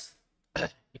footprint charts.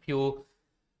 If you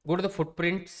go to the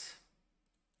footprints,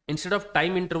 instead of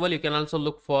time interval, you can also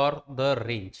look for the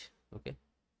range. Okay.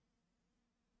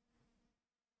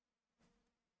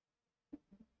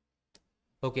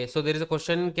 Okay, so there is a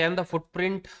question, can the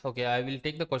footprint, okay, I will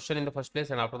take the question in the first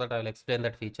place and after that I will explain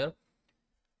that feature.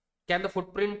 Can the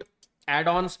footprint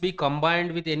add-ons be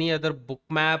combined with any other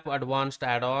Bookmap advanced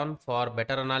add-on for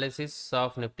better analysis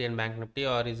of Nifty and Bank Nifty,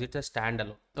 or is it a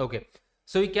standalone? Okay,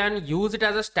 so you can use it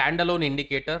as a standalone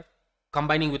indicator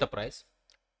combining with a price,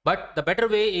 but the better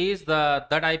way is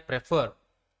that I prefer,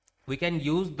 we can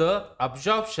use the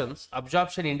absorption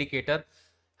indicator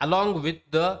along with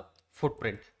the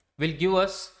footprint. Will give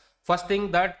us, first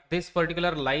thing, that this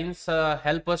particular lines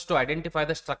help us to identify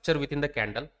the structure within the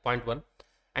candle, point 1,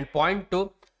 and point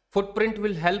 2, footprint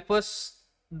will help us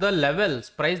the levels,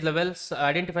 price levels,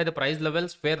 identify the price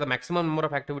levels where the maximum number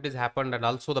of activities happened, and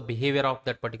also the behavior of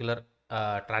that particular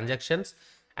transactions.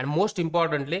 And most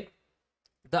importantly,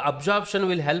 the absorption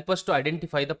will help us to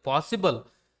identify the possible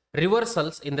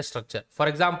reversals in the structure. For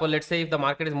example, let's say if the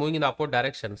market is moving in the upward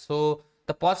direction, so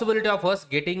the possibility of us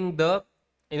getting the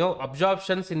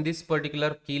absorptions in this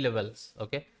particular key levels,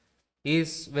 okay,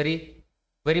 is very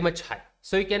much high.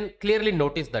 So you can clearly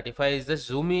notice that if I just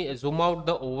zoom out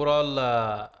the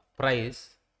overall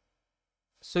price,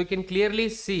 so you can clearly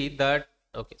see that.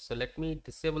 Okay, so let me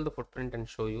disable the footprint and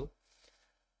show you.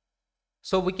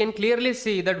 So we can clearly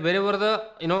see that wherever the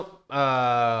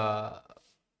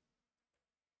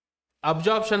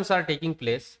absorptions are taking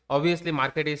place, obviously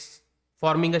market is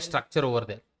forming a structure over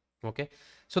there. Okay,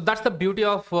 so that's the beauty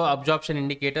of absorption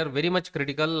indicator, very much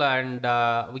critical, and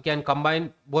we can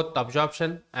combine both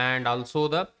absorption and also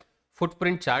the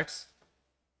footprint charts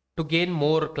to gain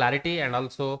more clarity and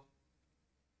also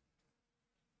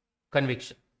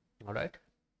conviction. All right.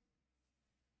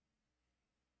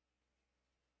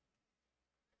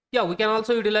 Yeah, we can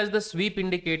also utilize the sweep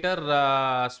indicator.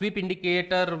 Sweep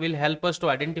indicator will help us to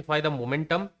identify the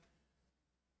momentum.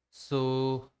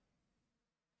 So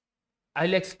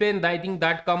I'll explain. I think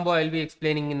that combo I'll be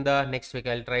explaining in the next week.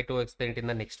 I'll try to explain it in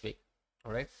the next week.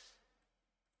 All right.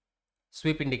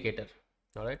 Sweep indicator.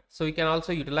 All right. So we can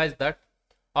also utilize that,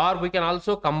 or we can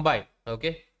also combine.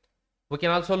 Okay. We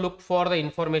can also look for the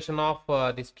information of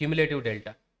this cumulative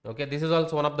delta. Okay. This is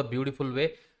also one of the beautiful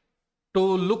way to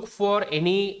look for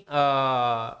any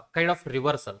kind of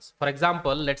reversals. For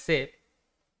example, let's say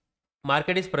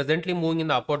market is presently moving in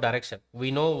the upward direction.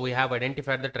 We know we have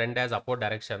identified the trend as upward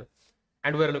direction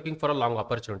and we're looking for a long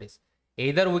opportunities.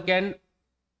 Either we can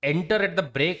enter at the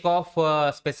break of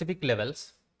specific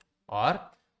levels, or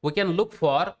we can look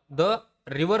for the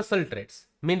reversal trades,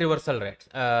 mean reversal rates,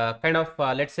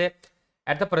 let's say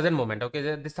at the present moment. Okay,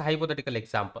 this is a hypothetical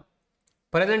example.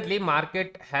 Presently,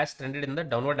 market has trended in the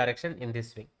downward direction in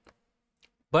this swing,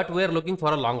 but we are looking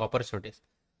for a long opportunities.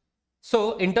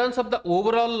 So, in terms of the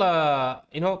overall,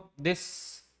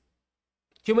 this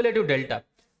cumulative delta.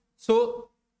 So,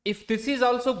 if this is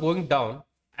also going down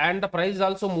and the price is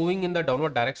also moving in the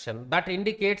downward direction, that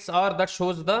indicates or that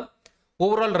shows the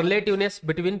overall relativeness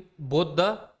between both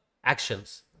the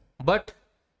actions. But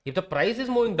if the price is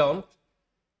moving down,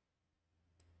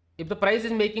 if the price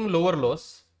is making lower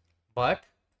lows, but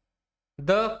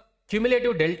the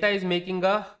cumulative delta is making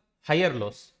a higher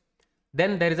loss,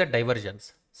 then there is a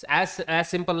divergence, as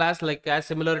simple as as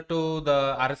similar to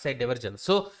the RSI divergence.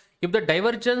 So if the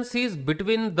divergence is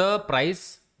between the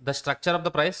price, the structure of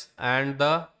the price, and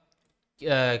the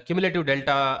cumulative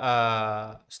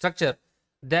delta structure,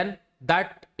 then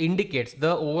that indicates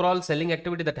the overall selling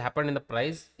activity that happened in the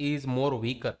price is more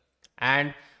weaker.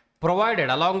 And provided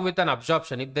along with an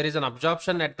absorption, if there is an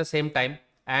absorption at the same time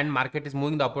and market is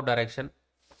moving the upward direction,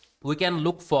 we can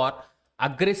look for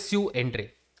aggressive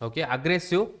entry. Okay,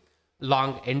 aggressive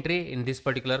long entry in this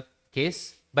particular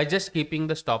case by just keeping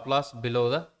the stop loss below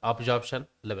the absorption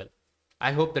level.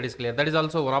 I hope that is clear. That is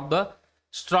also one of the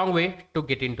strong way to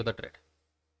get into the trade.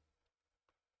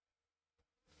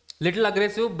 Little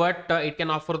aggressive, but it can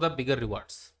offer the bigger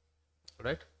rewards,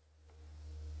 right?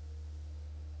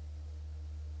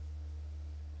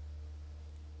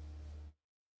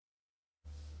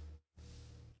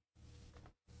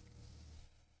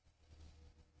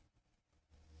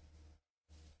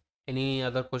 Any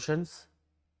other questions?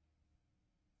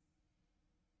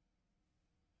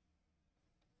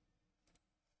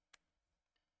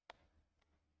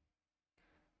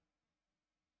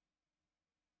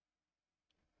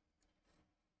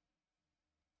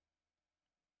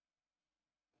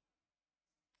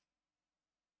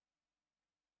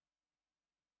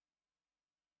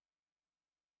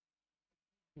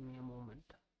 Give me a moment.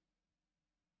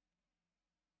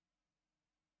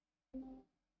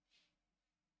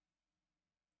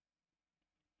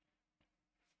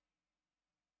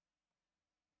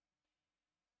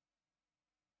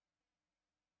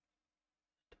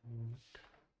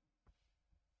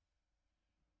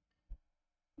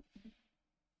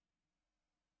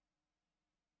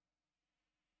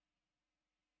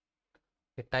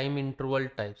 Okay, time interval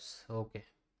types. Okay.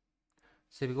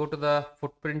 So we go to the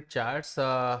footprint charts.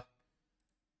 Time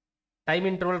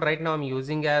interval right now I'm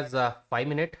using as 5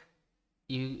 minutes.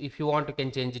 If you want, you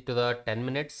can change it to the 10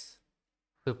 minutes,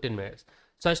 15 minutes.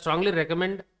 So I strongly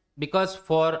recommend, because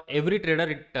for every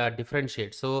trader it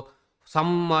differentiates. So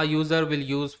some user will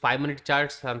use 5-minute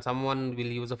charts and someone will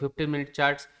use a 15-minute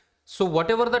charts. So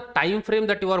whatever the time frame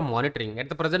that you are monitoring at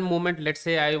the present moment, let's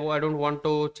say I don't want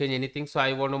to change anything, so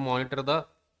I want to monitor the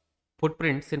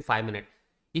footprints in 5 minutes.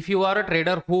 If you are a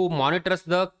trader who monitors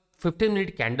the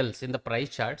 15-minute candles in the price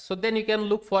chart, so then you can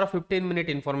look for a 15-minute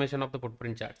information of the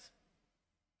footprint charts.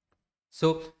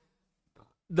 So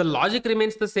The logic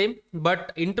remains the same,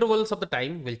 but intervals of the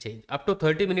time will change. Up to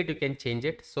 30 minutes you can change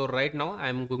it. So right now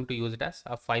I'm going to use it as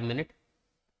a 5-minute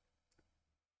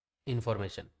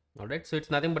information. All right, so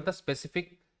it's nothing but the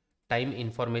specific time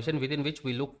information within which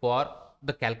we look for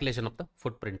the calculation of the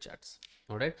footprint charts.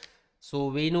 All right, so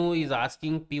Venu is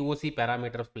asking POC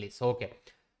parameters, please. Okay,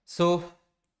 so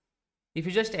if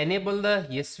you just enable the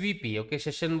SVP, okay,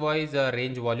 session wise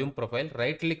range volume profile,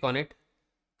 right click on it,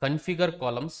 configure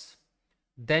columns,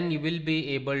 then you will be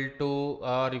able to,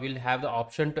 or you will have the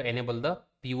option to enable the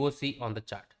POC on the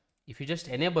chart. If you just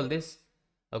enable this,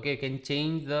 okay, you can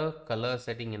change the color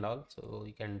setting and all, so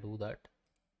you can do that.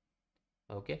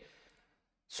 Okay,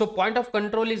 so point of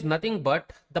control is nothing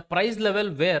but the price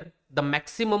level where the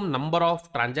maximum number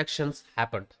of transactions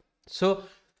happened. So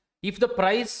if the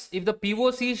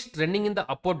POC is trending in the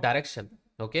upward direction,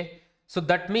 okay, so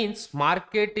that means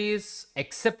market is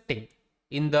accepting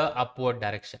in the upward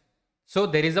direction. So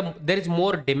there is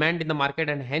more demand in the market,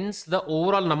 and hence the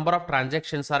overall number of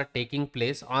transactions are taking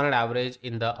place on an average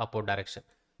in the upward direction.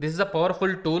 This is a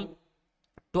powerful tool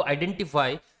to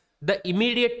identify the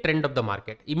immediate trend of the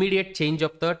market, immediate change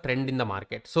of the trend in the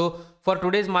market. So for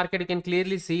today's market, you can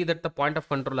clearly see that the point of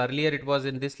control earlier it was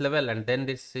in this level, and then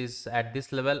this is at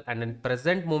this level, and in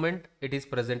present moment it is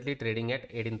presently trading at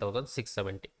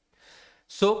 18,670.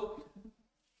 So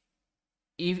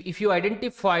if you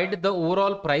identified the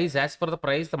overall price as per the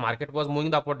price, the market was moving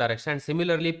in the upward direction, and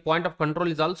similarly point of control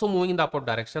is also moving in the upward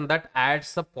direction, that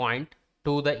adds a point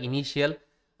to the initial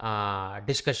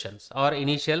discussions or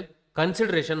initial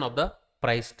consideration of the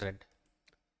price trend.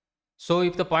 So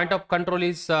if the point of control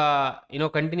is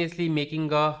continuously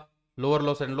making a lower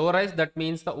lows and lower highs, that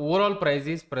means the overall price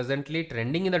is presently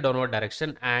trending in the downward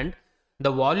direction, and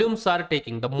the volumes are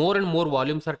taking, the more and more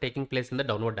volumes are taking place in the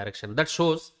downward direction. That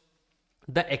shows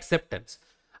the acceptance.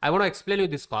 I want to explain you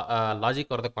this logic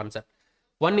or the concept.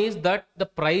 One is that the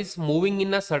price moving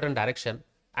in a certain direction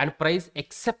and price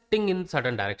accepting in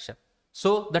certain direction.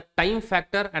 So the time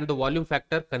factor and the volume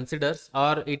factor considers,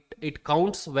 or it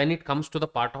counts when it comes to the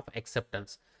part of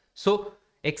acceptance. So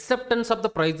acceptance of the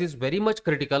price is very much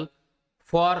critical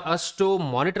for us to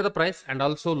monitor the price and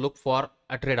also look for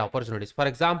a trade opportunities. For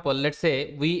example, let's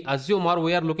say we assume or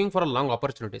we are looking for a long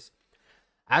opportunities.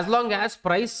 As long as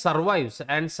price survives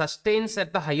and sustains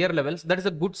at the higher levels, that is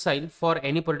a good sign for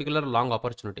any particular long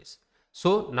opportunities.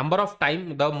 So number of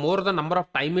time, the more the number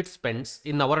of time it spends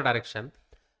in our direction,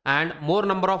 and more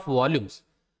number of volumes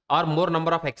or more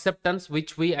number of acceptance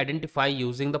which we identify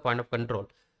using the point of control.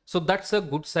 So that's a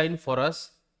good sign for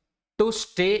us to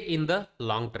stay in the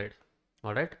long trade,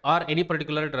 all right, or any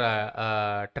particular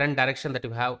trend direction that you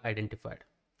have identified.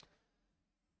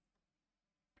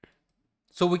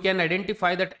 So we can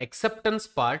identify that acceptance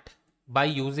part by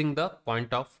using the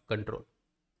point of control.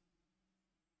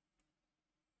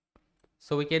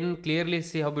 So we can clearly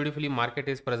see how beautifully market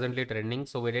is presently trending.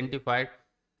 So we identified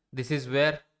this is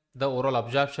where the overall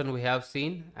absorption we have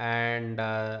seen, and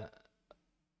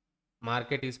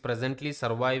market is presently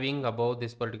surviving above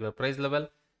this particular price level,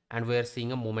 and we are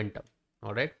seeing a momentum.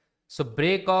 All right. So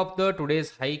break of the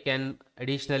today's high can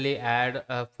additionally add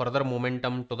further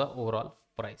momentum to the overall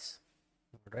price.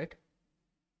 All right.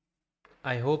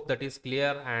 I hope that is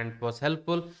clear and was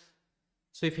helpful.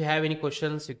 So if you have any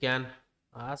questions, you can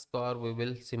ask, or we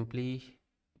will simply.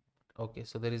 Okay.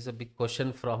 So there is a big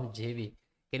question from JV.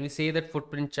 Can we say that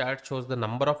footprint chart shows the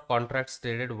number of contracts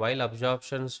traded while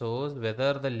absorption shows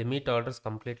whether the limit order is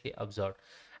completely absorbed?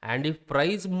 And if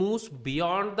price moves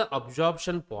beyond the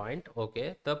absorption point,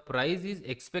 okay, the price is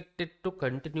expected to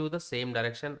continue the same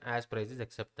direction as price is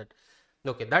accepted.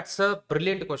 Okay, that's a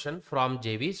brilliant question from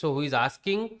JV. So who is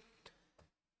asking?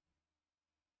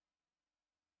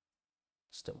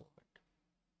 Just a moment.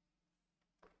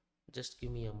 Just give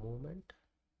me a moment.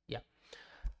 Yeah.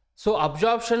 So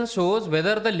absorption shows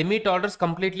whether the limit order is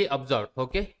completely absorbed.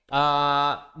 Okay,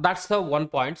 that's the one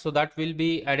point. So that will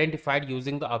be identified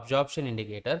using the absorption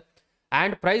indicator.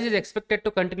 And price is expected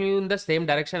to continue in the same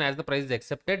direction as the price is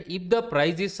accepted if the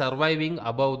price is surviving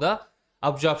above the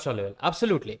absorption level.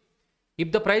 Absolutely.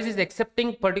 If the price is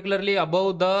accepting particularly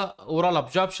above the overall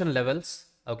absorption levels,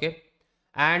 okay,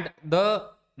 and the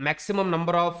maximum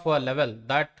number of level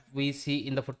that we see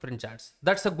in the footprint charts,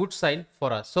 that's a good sign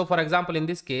for us. So for example, in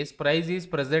this case, price is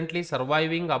presently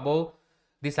surviving above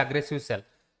this aggressive sell.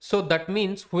 So that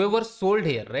means whoever sold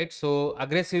here, right, so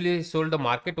aggressively sold the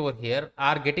market over here,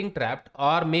 are getting trapped,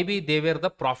 or maybe they were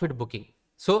the profit booking.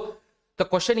 So the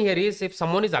question here is, if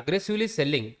someone is aggressively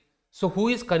selling, so who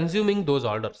is consuming those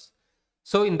orders?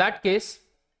 So in that case,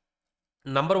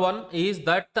 number one is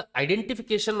that the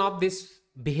identification of this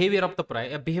behavior of the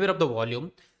price, behavior of the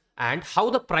volume, and how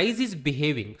the price is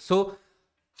behaving. So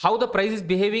how the price is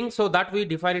behaving, so that we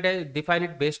define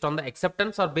it based on the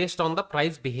acceptance or based on the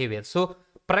price behavior. So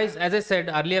price, as I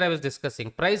said earlier, I was discussing,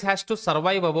 price has to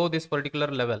survive above this particular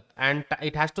level and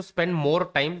it has to spend more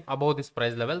time above this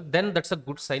price level, then that's a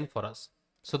good sign for us.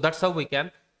 So that's how we can,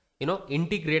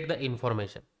 integrate the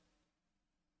information.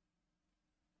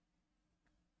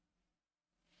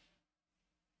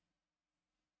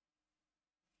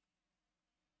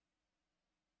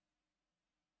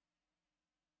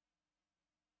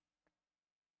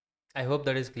 I hope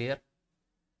that is clear.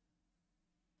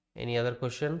 Any other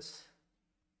questions?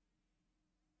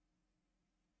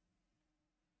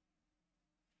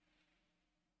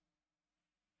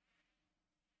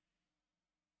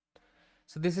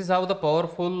 So this is how the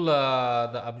powerful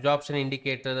the absorption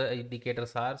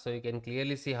indicators are. So you can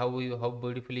clearly see how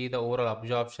beautifully the overall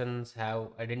absorptions have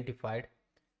identified.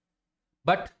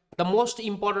 But the most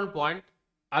important point,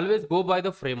 always go by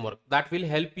the framework. That will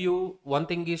help you. One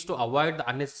thing is to avoid the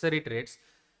unnecessary trades,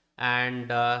 and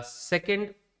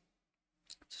second,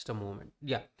 just a moment.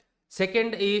 Yeah.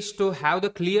 Second is to have the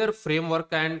clear framework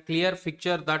and clear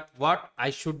picture that what I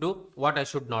should do, what I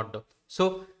should not do.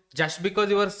 So just because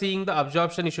you are seeing the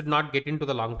absorption, you should not get into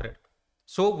the long trade.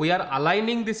 So we are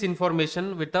aligning this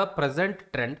information with the present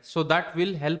trend. So that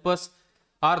will help us,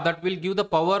 or that will give the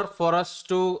power for us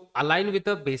to align with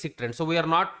the basic trend. So we are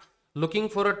not looking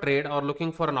for a trade or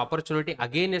looking for an opportunity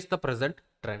against the present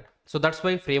trend. So that's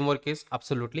why framework is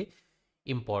absolutely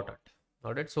important.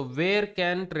 All right. So where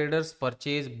can traders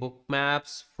purchase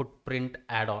Bookmap's footprint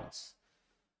add-ons?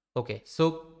 Okay.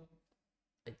 So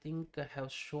I think I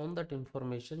have shown that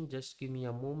information. Just give me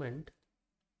a moment.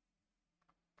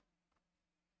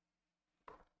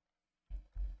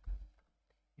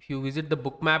 If you visit the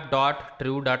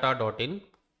bookmap.truedata.in,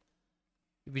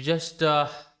 we just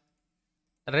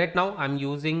right now I'm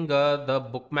using the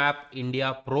Bookmap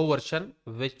India Pro version,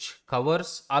 which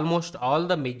covers almost all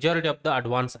the majority of the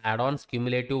advanced add-ons,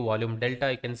 cumulative, volume,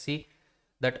 delta. You can see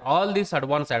that all these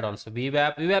advanced add-ons,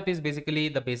 VWAP is basically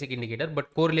the basic indicator,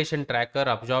 but correlation tracker,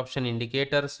 absorption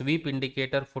indicator, sweep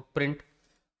indicator, footprint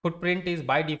is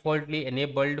by defaultly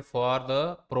enabled for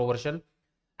the Pro version,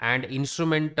 and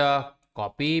instrument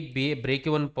copy,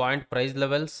 break-even point, price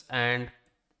levels, and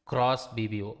cross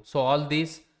BBO. So all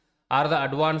these are the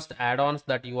advanced add-ons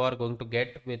that you are going to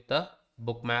get with the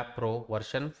Bookmap Pro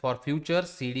version for future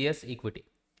CDS equity.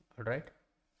 All right.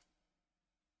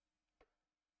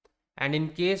 And in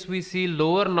case we see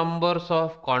lower numbers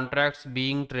of contracts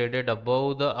being traded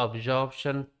above the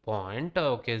absorption point,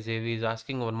 okay, Zevi is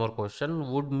asking one more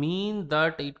question, would mean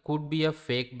that it could be a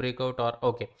fake breakout or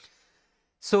okay.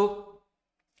 So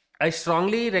I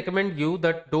strongly recommend you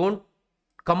that don't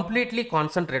completely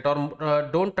concentrate or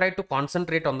don't try to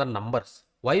concentrate on the numbers.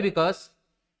 Why? Because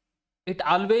it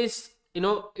always,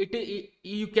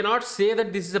 you cannot say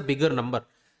that this is a bigger number.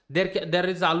 There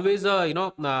is always a,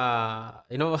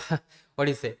 what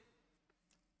do you say?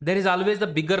 There is always the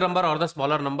bigger number or the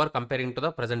smaller number comparing to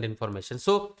the present information.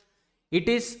 So it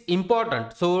is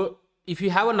important. So if you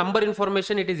have a number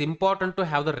information, it is important to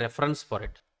have the reference for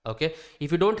it. Okay.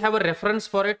 If you don't have a reference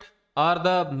for it or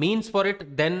the means for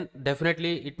it, then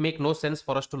definitely it make no sense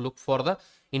for us to look for the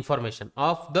information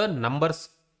of the numbers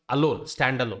alone,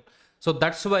 standalone. So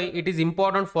that's why it is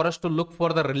important for us to look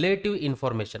for the relative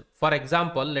information. For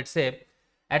example, let's say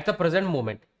at the present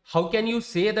moment, how can you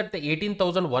say that the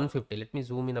 18,150, let me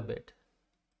zoom in a bit.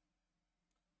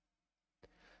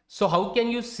 So how can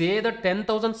you say that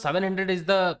 10,700 is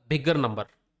the bigger number?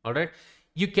 All right.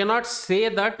 You cannot say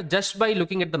that just by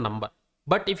looking at the number.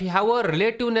 But if you have a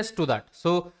relativeness to that,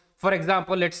 so for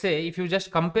example, let's say if you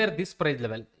just compare this price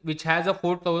level, which has a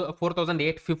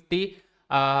 4,850,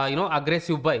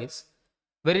 aggressive buys,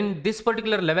 wherein this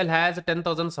particular level has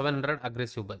 10,700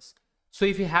 aggressive buys. So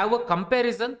if you have a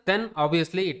comparison, then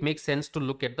obviously it makes sense to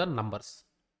look at the numbers.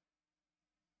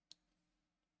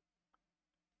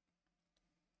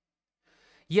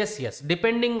 Yes,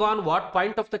 depending on what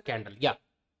point of the candle. Yeah.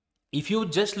 If you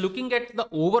just looking at the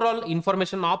overall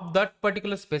information of that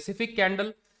particular specific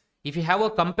candle, if you have a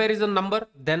comparison number,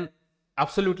 then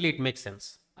absolutely it makes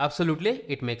sense. Absolutely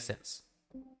it makes sense.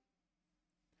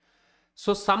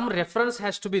 So some reference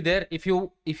has to be there if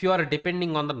you are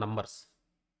depending on the numbers.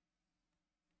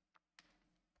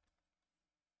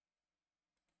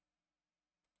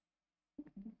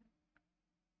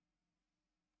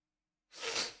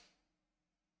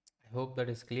 I hope that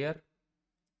is clear.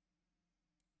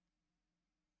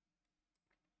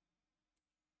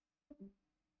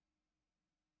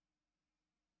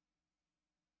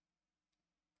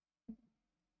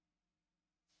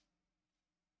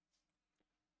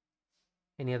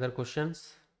 Any other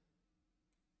questions?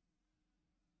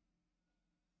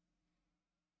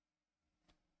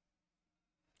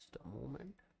 Just a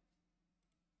moment.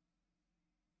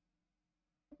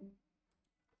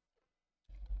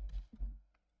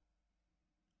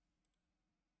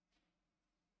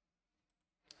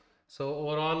 So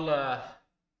overall,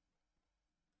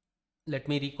 let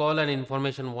me recall an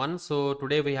information one. So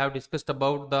today we have discussed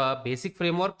about the basic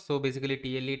framework. So basically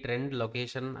TLE, trend,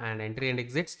 location, and entry and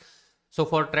exits. So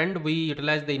for trend, we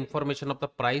utilize the information of the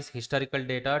price historical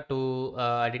data to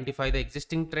identify the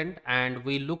existing trend, and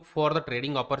we look for the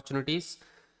trading opportunities,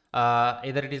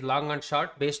 either it is long and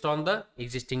short, based on the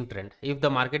existing trend. If the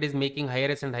market is making higher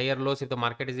highs and higher lows, if the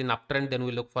market is in uptrend, then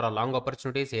we look for a long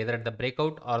opportunities either at the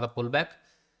breakout or the pullback.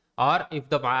 Or if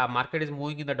the market is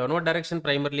moving in the downward direction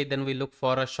primarily, then we look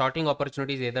for a shorting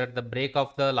opportunities either at the break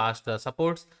of the last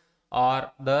supports or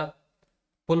the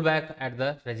pullback at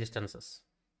the resistances.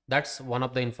 That's one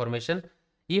of the information.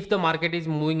 If the market is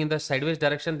moving in the sideways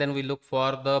direction, then we look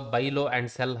for the buy low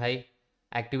and sell high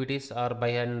activities, or buy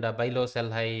and buy low sell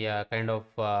high kind of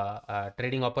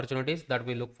trading opportunities that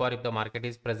we look for if the market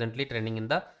is presently trending in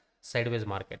the sideways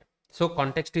market. So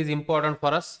context is important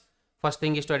for us. First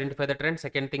thing is to identify the trend,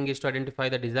 second thing is to identify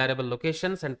the desirable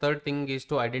locations, and third thing is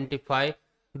to identify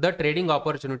the trading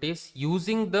opportunities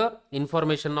using the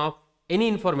information of any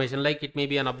information, like it may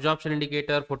be an absorption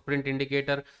indicator, footprint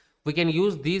indicator. We can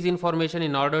use these information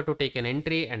in order to take an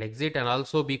entry and exit, and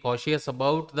also be cautious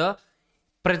about the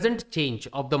present change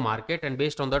of the market, and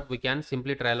based on that we can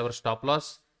simply trial our stop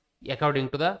loss according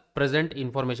to the present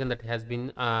information that has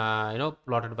been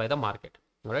plotted by the market.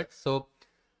 All right, so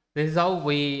this is how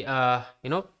we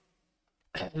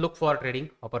look for trading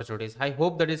opportunities. I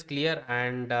hope that is clear,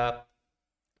 and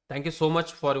thank you so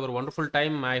much for your wonderful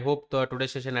time. I hope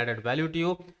today's session added value to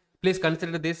you. Please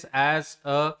consider this as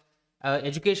a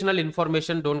educational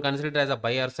information. Don't consider it as a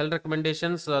buy or sell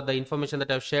recommendations. The information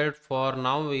that I've shared for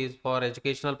now is for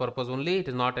educational purpose only. It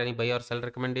is not any buy or sell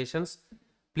recommendations.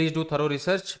 Please do thorough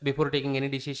research before taking any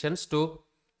decisions.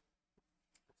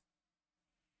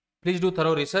 Please do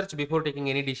thorough research before taking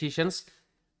any decisions,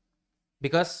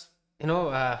 because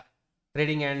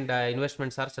trading and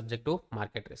investments are subject to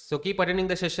market risk. So keep attending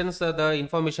the sessions. The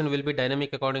information will be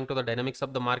dynamic according to the dynamics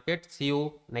of the market. See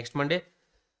you next Monday.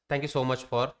 Thank you so much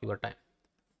for your time.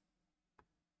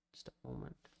 Just a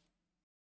moment.